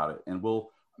talk to me about it. And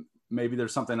maybe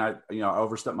there's something I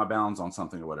overstepped my bounds on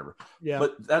something or whatever. Yeah.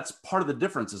 But that's part of the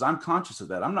difference is I'm conscious of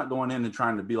that. I'm not going in and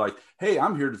trying to be like, hey,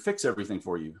 I'm here to fix everything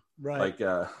for you. Right. Like,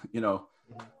 yeah.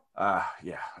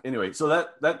 Anyway, so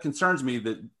that concerns me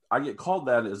that I get called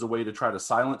that as a way to try to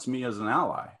silence me as an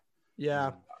ally.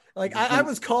 Yeah. Like I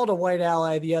was called a white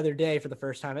ally the other day for the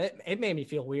first time. It made me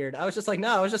feel weird. I was just like, no,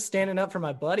 I was just standing up for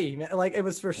my buddy. Like it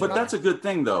was for sure. But that's a good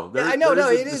thing though. I know. No,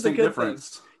 it is a good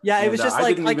difference. Thing. Yeah. It was just I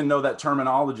didn't even know that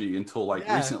terminology until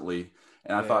recently.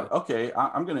 And I thought, okay,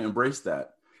 I'm going to embrace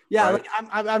that. Yeah, right?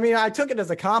 Like I mean, I took it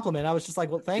as a compliment. I was just like,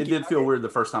 "Well, thank you." It did feel weird the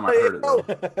first time I heard it, though.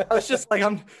 I was just like,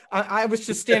 I was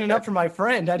just standing up for my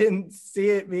friend. I didn't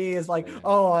see it me as like,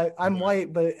 oh, I'm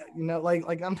white, but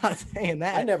like I'm not saying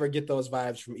that. I never get those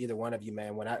vibes from either one of you,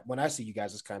 man. When I see you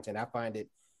guys' content, I find it.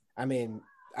 I mean,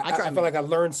 I feel like I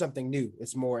learned something new.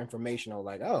 It's more informational.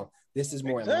 Like, oh, this is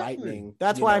more enlightening.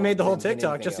 That's why I made the whole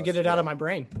TikTok just to get it out of my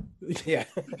brain. Yeah,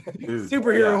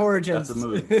 superhero origins. That's a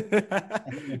move.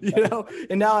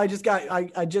 And now I just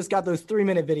got those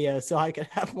 3-minute videos, so I can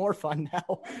have more fun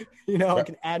now. I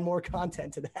can add more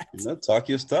content to that. Talk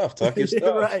your stuff.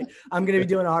 Right. I'm gonna be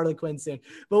doing a Harley Quinn soon.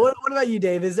 But what about you,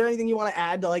 Dave? Is there anything you want to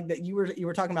add to like that? You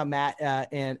were talking about Matt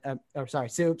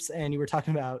Soups, and you were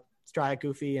talking about Striac,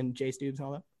 Goofy, and Jay Stubes and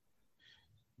all that.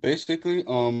 Basically,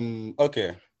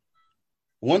 okay.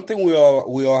 One thing we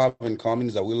all have in common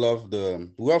is that we love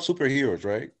superheroes,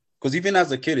 right? Because even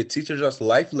as a kid, it teaches us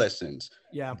life lessons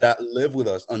that live with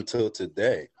us until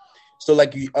today. So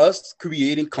like us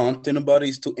creating content about it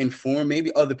is to inform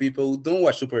maybe other people who don't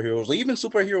watch superheroes or even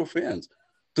superhero fans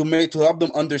to help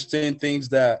them understand things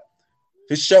that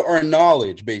to show our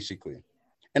knowledge, basically.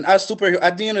 And as superhero,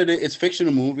 at the end of the day, it's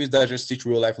fictional movies that just teach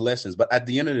real life lessons. But at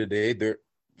the end of the day, they're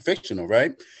fictional,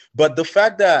 right? But the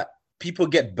fact that people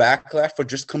get backlash for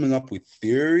just coming up with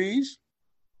theories,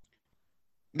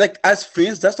 like as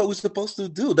fans, that's what we're supposed to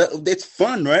do. It's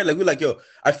fun, right? Like we're like, yo,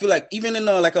 I feel like even in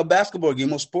like a basketball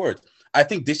game or sport, I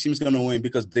think this team's gonna win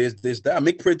because there's that. I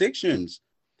make predictions.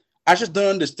 I just don't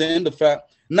understand the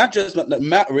fact, not just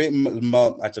Matt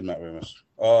Ramos,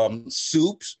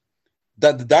 Soups.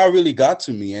 That really got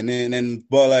to me,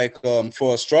 but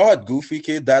for a Straw Hat Goofy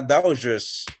kid, that was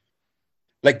just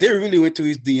like they really went to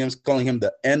his DMs calling him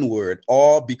the N-word,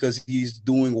 all because he's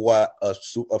doing what a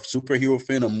superhero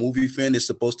fan, a movie fan is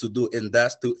supposed to do, and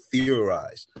that's to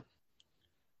theorize.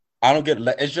 I don't get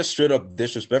it's just straight up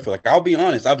disrespectful. Like I'll be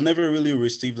honest, I've never really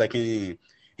received like any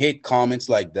hate comments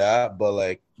like that, but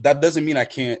like that doesn't mean I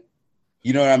can't.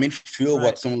 You know what I mean? Feel right.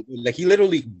 What someone like he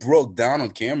literally broke down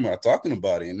on camera talking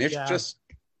about it, and it's just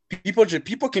people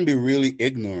can be really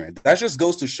ignorant. That just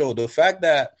goes to show the fact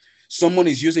that someone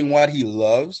is using what he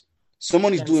loves,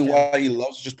 someone is doing what he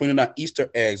loves, just putting out Easter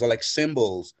eggs or like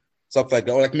symbols, stuff like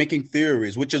that, or like making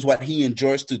theories, which is what he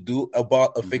enjoys to do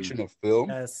about a fictional film.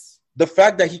 Yes. The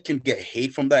fact that he can get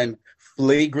hate from that and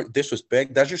flagrant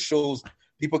disrespect, that just shows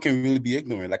people can really be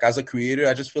ignorant. Like as a creator,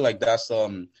 I just feel like that's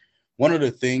one of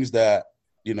the things that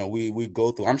we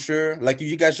go through. I'm sure, like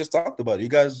you guys just talked about, you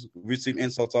guys receive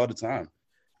insults all the time.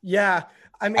 Yeah,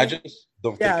 I mean, I just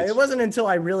don't. Yeah, it wasn't until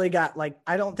I really got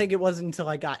I don't think it was until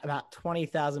I got about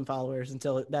 20,000 followers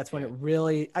until that's when it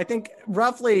really. I think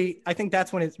that's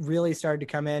when it really started to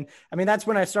come in. I mean, that's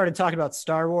when I started talking about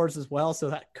Star Wars as well, so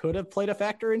that could have played a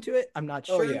factor into it. I'm not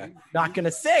sure. Not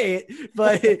gonna say it,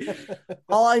 but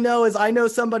all I know is I know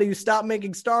somebody who stopped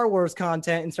making Star Wars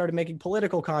content and started making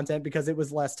political content because it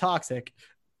was less toxic.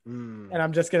 And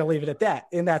I'm just going to leave it at that.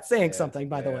 And that's saying something,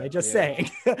 by the way, just saying.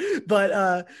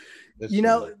 But,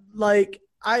 like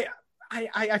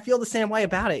I feel the same way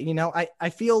about it. I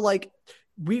feel like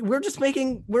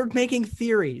we're making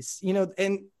theories,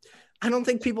 and I don't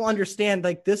think people understand,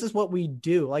 like, this is what we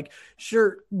do. Like,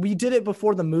 sure, we did it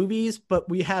before the movies, but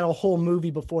we had a whole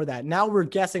movie before that. Now we're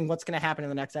guessing what's going to happen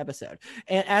in the next episode.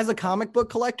 And as a comic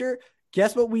book collector,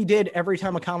 guess what we did every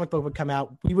time a comic book would come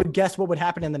out? We would guess what would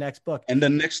happen in the next book. And the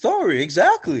next story,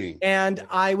 exactly. And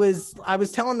I was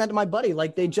telling that to my buddy,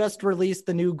 like they just released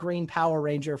the new Green Power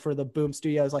Ranger for the Boom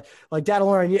Studios. Like Dad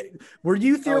Lauren, were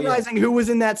you theorizing who was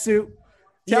in that suit?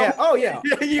 The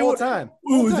whole time.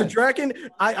 Ooh, was it Draken?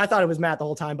 I thought it was Matt the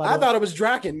whole time. I thought it was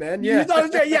Draken, man. Yeah. You thought it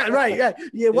was Draken? Yeah, right. Yeah.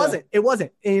 It wasn't. It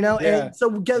wasn't. And so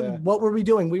what were we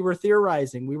doing? We were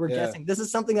theorizing. We were guessing. This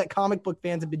is something that comic book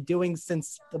fans have been doing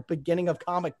since the beginning of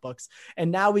comic books.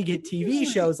 And now we get TV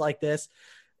shows like this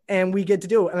and we get to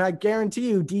do it. And I guarantee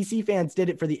you DC fans did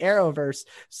it for the Arrowverse.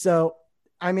 So,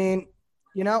 I mean,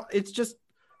 it's just,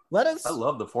 I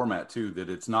love the format too, that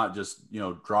it's not just,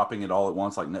 dropping it all at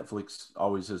once like Netflix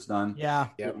always has done. Yeah.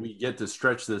 We get to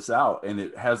stretch this out and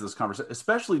it has this conversation,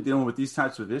 especially dealing with these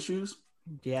types of issues.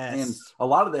 Yes. And a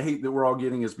lot of the hate that we're all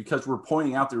getting is because we're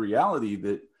pointing out the reality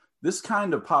that this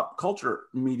kind of pop culture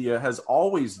media has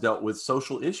always dealt with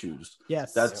social issues.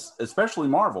 Yes. That's especially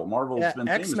Marvel. Marvel's been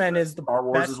X-Men is the Star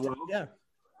Wars best, as well.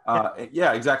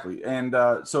 Yeah. Exactly. And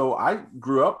so I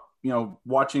grew up,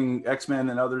 watching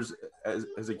X-Men and others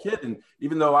as a kid. And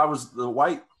even though I was the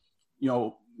white,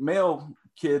 male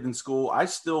kid in school, I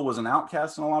still was an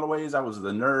outcast in a lot of ways. I was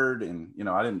the nerd and,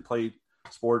 I didn't play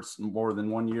sports more than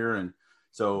 1 year. And,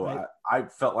 So Right. I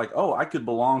felt like, oh, I could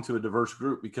belong to a diverse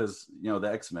group because,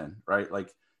 the X-Men, right?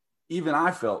 Like even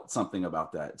I felt something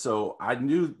about that. So I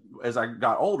knew as I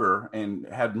got older and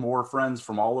had more friends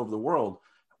from all over the world,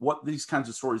 what these kinds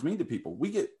of stories mean to people. We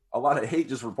get a lot of hate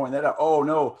just for pointing that out. Oh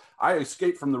no, I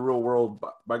escaped from the real world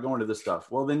by going to this stuff.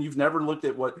 Well, then you've never looked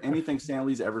at what anything Stan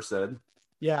Lee's ever said.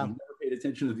 Yeah. You've never paid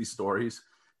attention to these stories,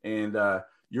 and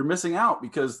you're missing out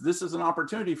because this is an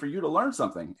opportunity for you to learn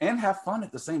something and have fun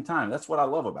at the same time. That's what I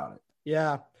love about it.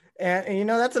 Yeah. And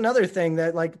that's another thing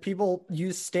that like people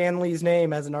use Stan Lee's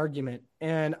name as an argument.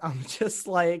 And I'm just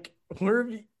like,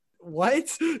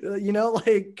 what?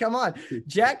 Like, come on.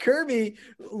 Jack Kirby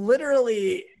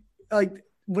literally, like,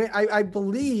 when I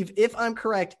believe, if I'm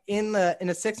correct, in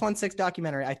a 616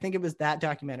 documentary, I think it was that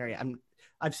documentary.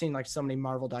 I've seen like so many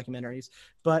Marvel documentaries,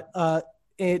 but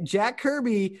Jack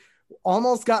Kirby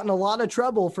almost got in a lot of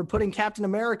trouble for putting Captain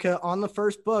America on the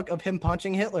first book of him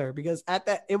punching Hitler, because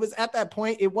it was at the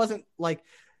point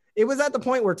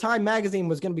where Time Magazine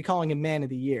was going to be calling him Man of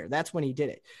the Year. That's when he did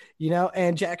it,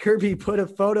 and Jack Kirby put a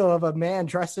photo of a man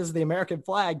dressed as the American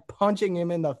flag punching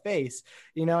him in the face,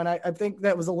 and I think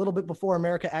that was a little bit before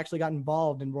America actually got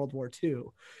involved in World War II,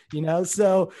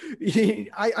 so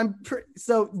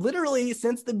so literally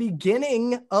since the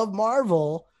beginning of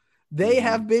Marvel, they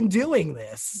have been doing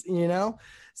this,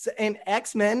 So, and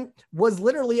X-Men was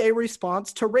literally a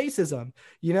response to racism,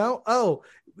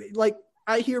 like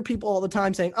I hear people all the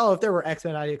time saying, oh, if there were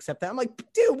X-Men, I'd accept that. I'm like,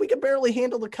 dude, we could barely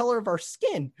handle the color of our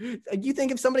skin. You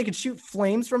think if somebody could shoot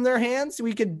flames from their hands,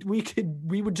 we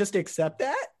would just accept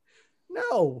that?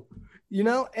 No,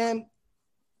 and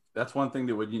that's one thing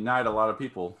that would unite a lot of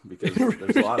people, because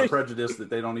there's a lot of prejudice that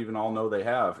they don't even all know they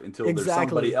have until there's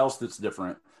somebody else that's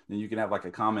different. Then you can have like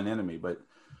a common enemy, but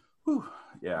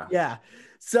yeah. Yeah.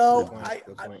 So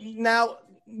now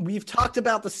we've talked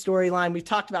about the storyline. We've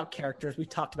talked about characters. We've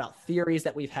talked about theories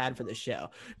that we've had for the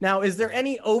show. Now, is there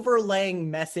any overlaying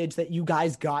message that you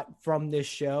guys got from this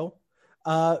show?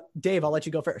 Dave, I'll let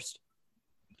you go first.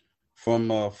 From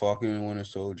Falcon and Winter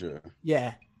Soldier.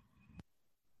 Yeah.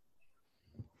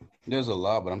 There's a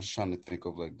lot, but I'm just trying to think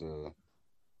of like the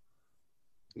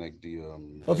Well,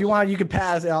 if you want, you could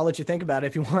pass. I'll let you think about it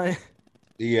if you want.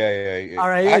 Yeah. All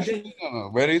right. Actually,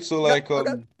 ready? So like,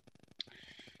 okay.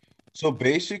 So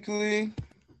basically,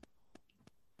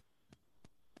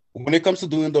 when it comes to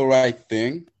doing the right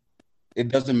thing, it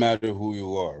doesn't matter who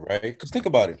you are, right? Because think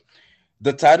about it.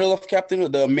 The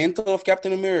main title of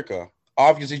Captain America,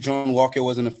 obviously John Walker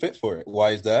wasn't a fit for it. Why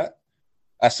is that?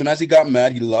 As soon as he got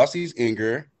mad, he lost his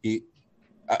anger.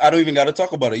 I don't even got to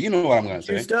talk about it. You know what I'm going to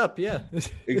say. Juiced up, yeah.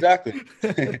 Exactly.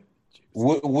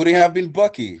 Would it have been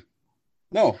Bucky?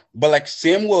 No. But like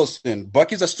Sam Wilson,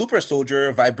 Bucky's a super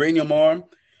soldier, vibranium arm.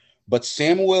 But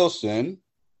Sam Wilson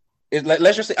is like,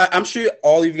 let's just say, I'm sure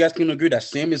all of you guys can agree that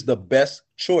Sam is the best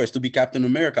choice to be Captain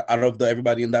America out of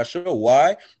everybody in that show.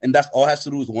 Why? And that's all has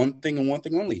to do with one thing and one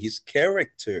thing only: his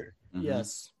character.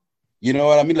 Yes. You know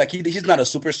what I mean? Like he's not a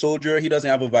super soldier. He doesn't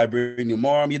have a vibranium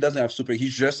arm. He doesn't have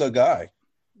he's just a guy.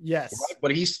 Yes.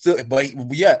 Right?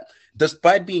 But yet,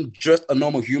 despite being just a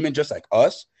normal human, just like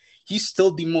us, he's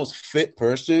still the most fit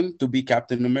person to be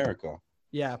Captain America.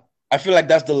 Yeah. I feel like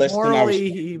that's the lesson.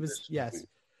 Morally, he was, yes.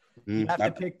 You have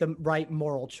to pick the right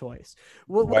moral choice.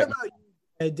 Well, what about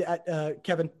you,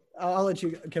 Kevin? I'll let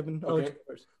you, Kevin. I'll let you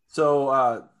first.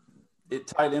 So it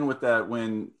tied in with that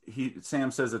when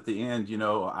Sam says at the end,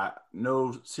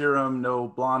 no serum, no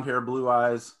blonde hair, blue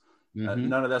eyes,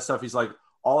 none of that stuff. He's like,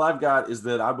 all I've got is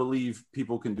that I believe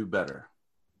people can do better.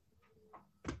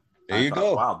 There you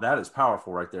go. Wow, that is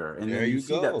powerful right there. And then you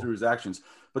see that through his actions.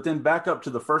 But then back up to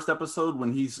the first episode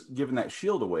when he's giving that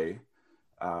shield away,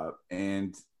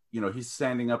 and he's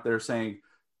standing up there saying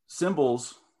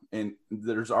symbols, and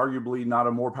there's arguably not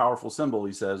a more powerful symbol,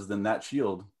 he says, than that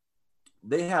shield.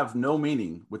 They have no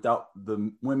meaning without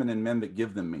the women and men that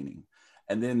give them meaning.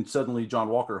 And then suddenly John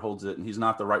Walker holds it, and he's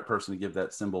not the right person to give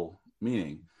that symbol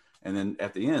meaning. And then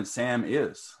at the end, Sam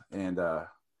is. And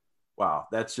wow,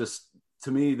 that's just,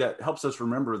 to me, that helps us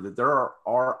remember that there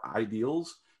are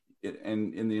ideals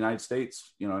in the United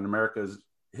States, in America's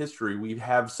history. We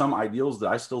have some ideals that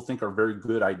I still think are very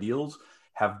good ideals,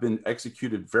 have been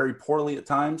executed very poorly at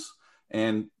times.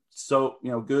 And so,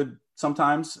 good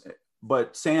sometimes.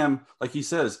 But Sam, like he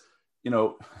says,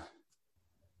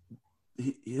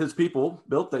 his people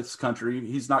built this country.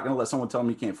 He's not going to let someone tell him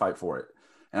he can't fight for it.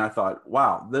 And I thought,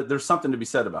 wow, there's something to be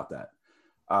said about that.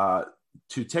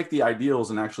 To take the ideals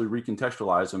and actually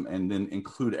recontextualize them and then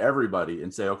include everybody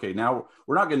and say, okay, now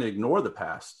we're not going to ignore the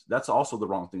past. That's also the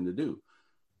wrong thing to do.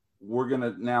 We're going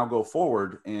to now go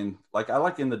forward. And like, I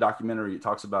like in the documentary, it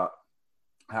talks about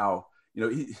how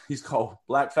he's called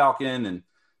Black Falcon, and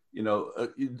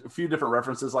a few different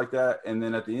references like that. And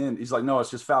then at the end, he's like, no,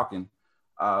 it's just Falcon.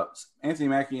 Anthony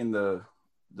Mackie in the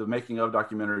making of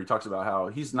documentary talks about how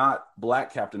he's not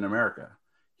Black Captain America.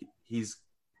 He's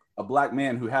a Black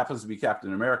man who happens to be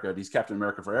Captain America, and he's Captain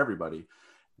America for everybody.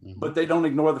 Mm-hmm. But they don't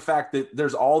ignore the fact that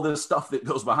there's all this stuff that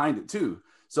goes behind it too.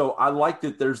 So I like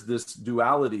that there's this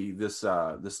duality, this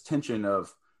tension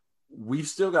of, we've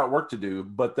still got work to do,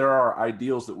 but there are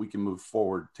ideals that we can move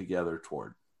forward together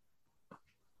toward.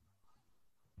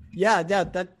 Yeah,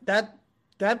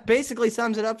 that basically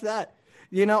sums it up to that.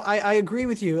 I agree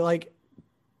with you. Like,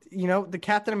 the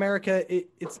Captain America,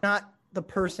 it's not the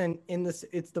person in this,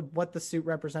 it's what the suit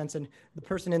represents and the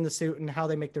person in the suit and how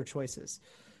they make their choices.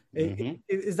 Mm-hmm.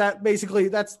 Is that basically,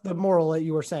 that's the moral that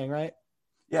you were saying, right?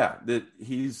 Yeah, that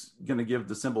he's going to give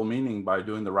the simple meaning by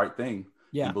doing the right thing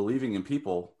and believing in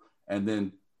people. And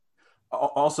then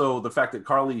also the fact that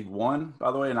Carly won,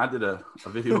 by the way, and I did a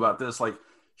video about this, like,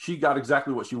 she got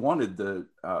exactly what she wanted. The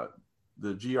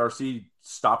GRC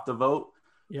stopped the vote.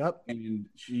 Yep. And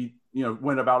she,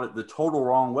 went about it the total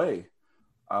wrong way.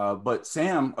 But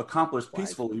Sam accomplished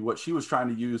peacefully what she was trying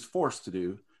to use force to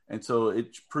do. And so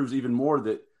it proves even more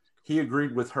that he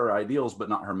agreed with her ideals, but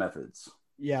not her methods.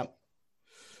 Yeah.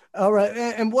 All right.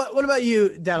 And what about you,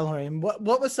 Dadalorian?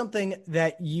 What was something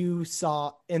that you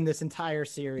saw in this entire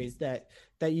series that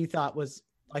you thought was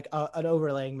like an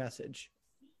overlaying message?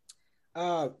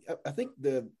 I think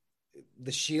the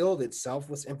shield itself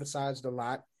was emphasized a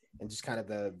lot, and just kind of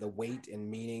the weight and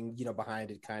meaning,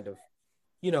 behind it, kind of,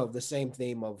 the same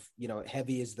theme of,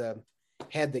 heavy is the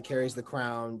head that carries the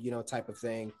crown, type of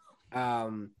thing.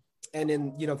 And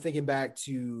then, thinking back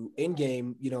to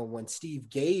Endgame, when Steve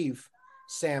gave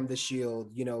Sam the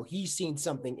shield, he's seen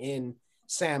something in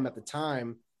Sam at the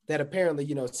time that apparently,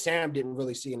 Sam didn't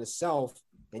really see in himself,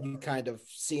 and you kind of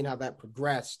seeing how that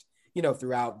progressed,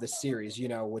 throughout the series,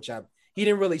 which he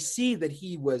didn't really see that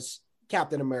he was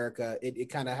Captain America. It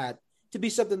kind of had to be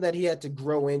something that he had to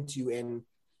grow into. And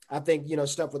I think,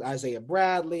 stuff with Isaiah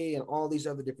Bradley and all these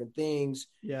other different things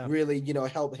really,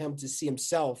 helped him to see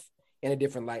himself in a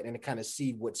different light and to kind of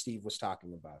see what Steve was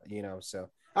talking about, so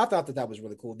I thought that was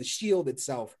really cool. The shield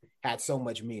itself had so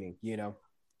much meaning,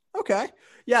 Okay.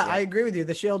 Yeah, I agree with you.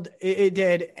 The shield, it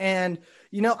did. And,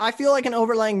 I feel like an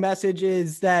overlaying message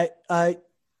is that,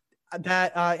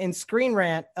 in Screen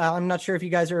Rant, I'm not sure if you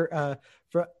guys are,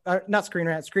 not Screen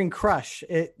Rant, Screen Crush.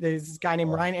 There's this guy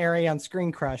named Ryan Airy on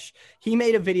Screen Crush. He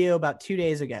made a video about 2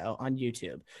 days ago on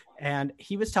YouTube, and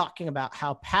he was talking about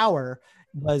how power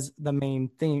was the main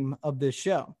theme of this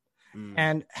show,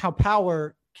 and how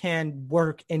power can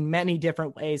work in many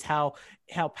different ways, how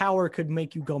power could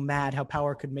make you go mad, how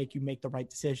power could make you make the right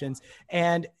decisions.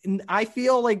 And I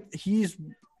feel like he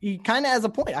kind of has a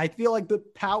point. I feel like the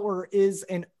power is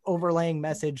an overlaying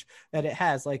message that it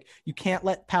has. Like, you can't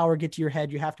let power get to your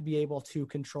head. You have to be able to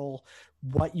control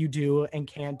what you do and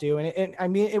can't do. And I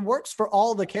mean, it works for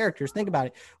all the characters. Think about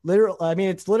it.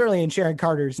 It's literally in Sharon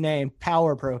Carter's name,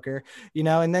 Power Broker,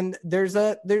 and then there's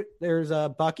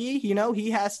a Bucky,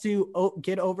 he has to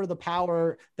get over the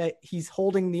power that he's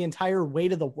holding the entire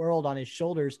weight of the world on his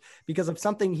shoulders because of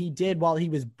something he did while he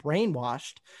was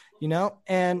brainwashed.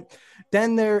 And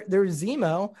then there's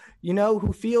Zemo,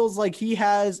 who feels like he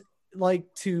has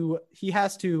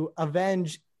to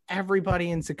avenge everybody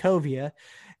in Sokovia.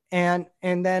 And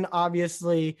then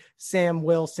obviously Sam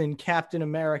Wilson, Captain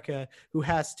America, who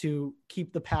has to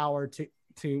keep the power to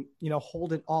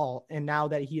hold it all. And now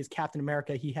that he is Captain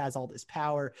America, he has all this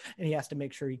power and he has to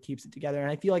make sure he keeps it together. And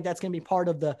I feel like that's going to be part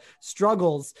of the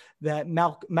struggles that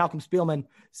Malcolm Spielman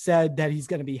said that he's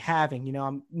going to be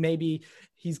having. Maybe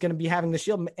he's going to be having the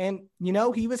shield, and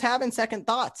he was having second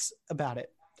thoughts about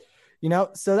it.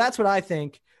 So that's what I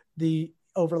think the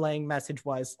overlaying message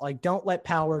was. Like, don't let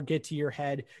power get to your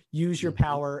head. Use your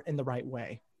power in the right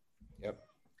way. Yep.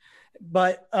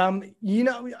 But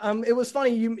it was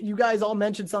funny. You guys all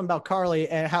mentioned something about Carly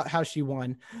and how she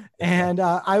won, and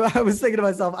I was thinking to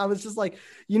myself, I was just like,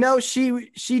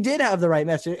 she did have the right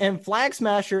message. And Flag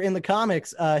Smasher in the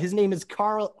comics, his name is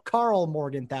Carl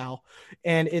Morgenthau,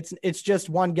 and it's just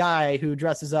one guy who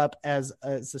dresses up as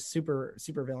a super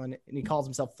villain, and he calls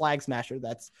himself Flag Smasher.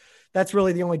 That's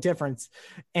really the only difference.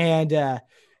 And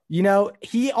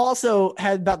he also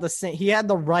had about the same, he had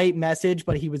the right message,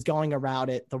 but he was going around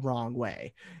it the wrong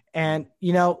way. And,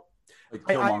 like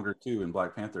Killmonger too in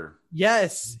Black Panther.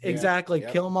 Yes, exactly.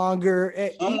 Yep.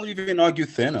 Killmonger. Some will even argue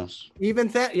Thanos.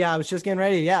 I was just getting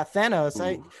ready. Yeah.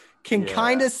 Thanos. can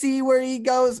kind of see where he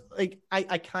goes. Like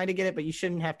I kind of get it, but you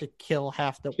shouldn't have to kill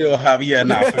half the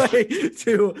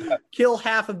to kill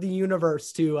half of the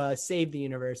universe to save the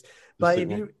universe. But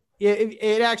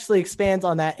it actually expands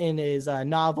on that in his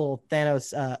novel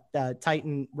Thanos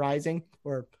Titan Rising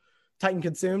or Titan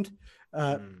Consumed.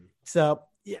 So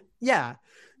yeah.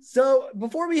 So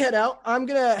before we head out, I'm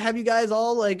gonna have you guys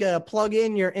all like plug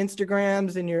in your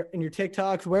Instagrams and your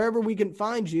TikToks wherever we can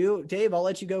find you. Dave, I'll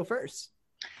let you go first.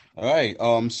 All right.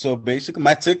 So basically,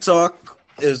 my TikTok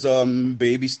is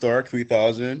Baby Stark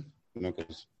 3000.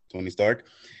 Because Tony Stark.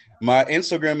 My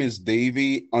Instagram is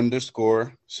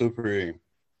Davey_Supreme.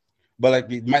 But like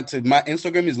my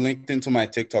Instagram is linked into my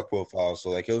TikTok profile, so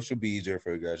like it should be easier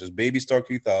for you guys. Just Baby Stark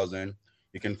 3000.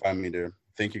 You can find me there.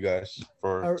 Thank you guys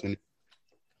for tuning.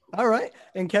 All right.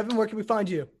 And Kevin, where can we find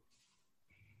you?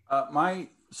 My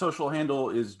social handle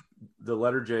is the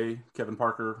letter J, Kevin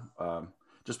Parker.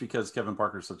 Just because Kevin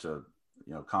Parker is such a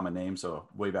common name, so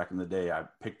way back in the day, I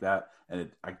picked that, and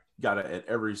I got it at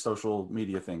every social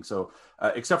media thing. So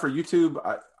except for YouTube,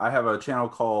 I have a channel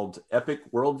called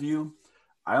Epic Worldview.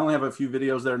 I only have a few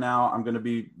videos there now. I'm going to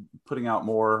be putting out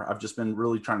more. I've just been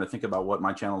really trying to think about what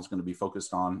my channel is going to be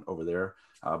focused on over there,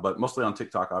 but mostly on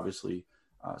TikTok, obviously.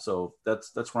 So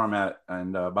that's where I'm at.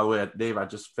 And by the way, Dave, I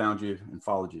just found you and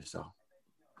followed you. So,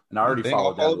 and I already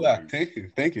followed that. Thank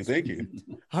you.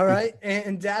 All right.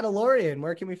 And Dadalorian,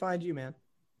 where can we find you, man?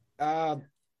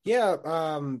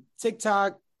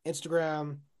 TikTok,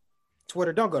 Instagram,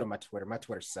 Twitter. Don't go to my Twitter. My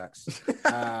Twitter sucks. Just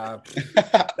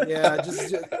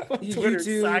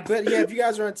YouTube. Sucks. But yeah, if you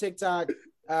guys are on TikTok,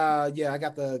 I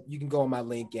got you can go on my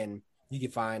link and you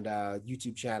can find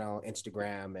YouTube channel,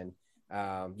 Instagram, and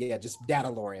just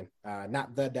Dadalorian,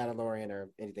 not the Dadalorian or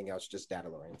anything else, just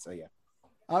Dadalorian. So yeah.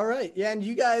 All right. Yeah. And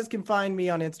you guys can find me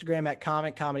on Instagram at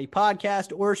Comic Comedy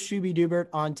Podcast or Shooby Dubert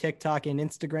on TikTok and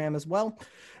Instagram as well.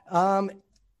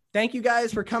 Thank you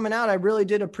guys for coming out. I really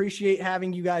did appreciate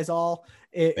having you guys all.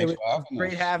 It was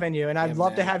great having you. And I'd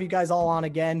love to have you guys all on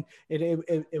again.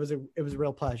 It was a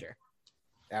real pleasure.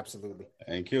 Absolutely.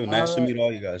 Thank you. Nice to meet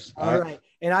all you guys. All right.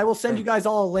 And I will send you guys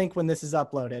all a link when this is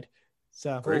uploaded.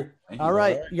 So, great. All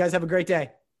right. You guys have a great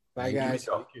day. Bye, guys.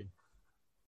 Thank you.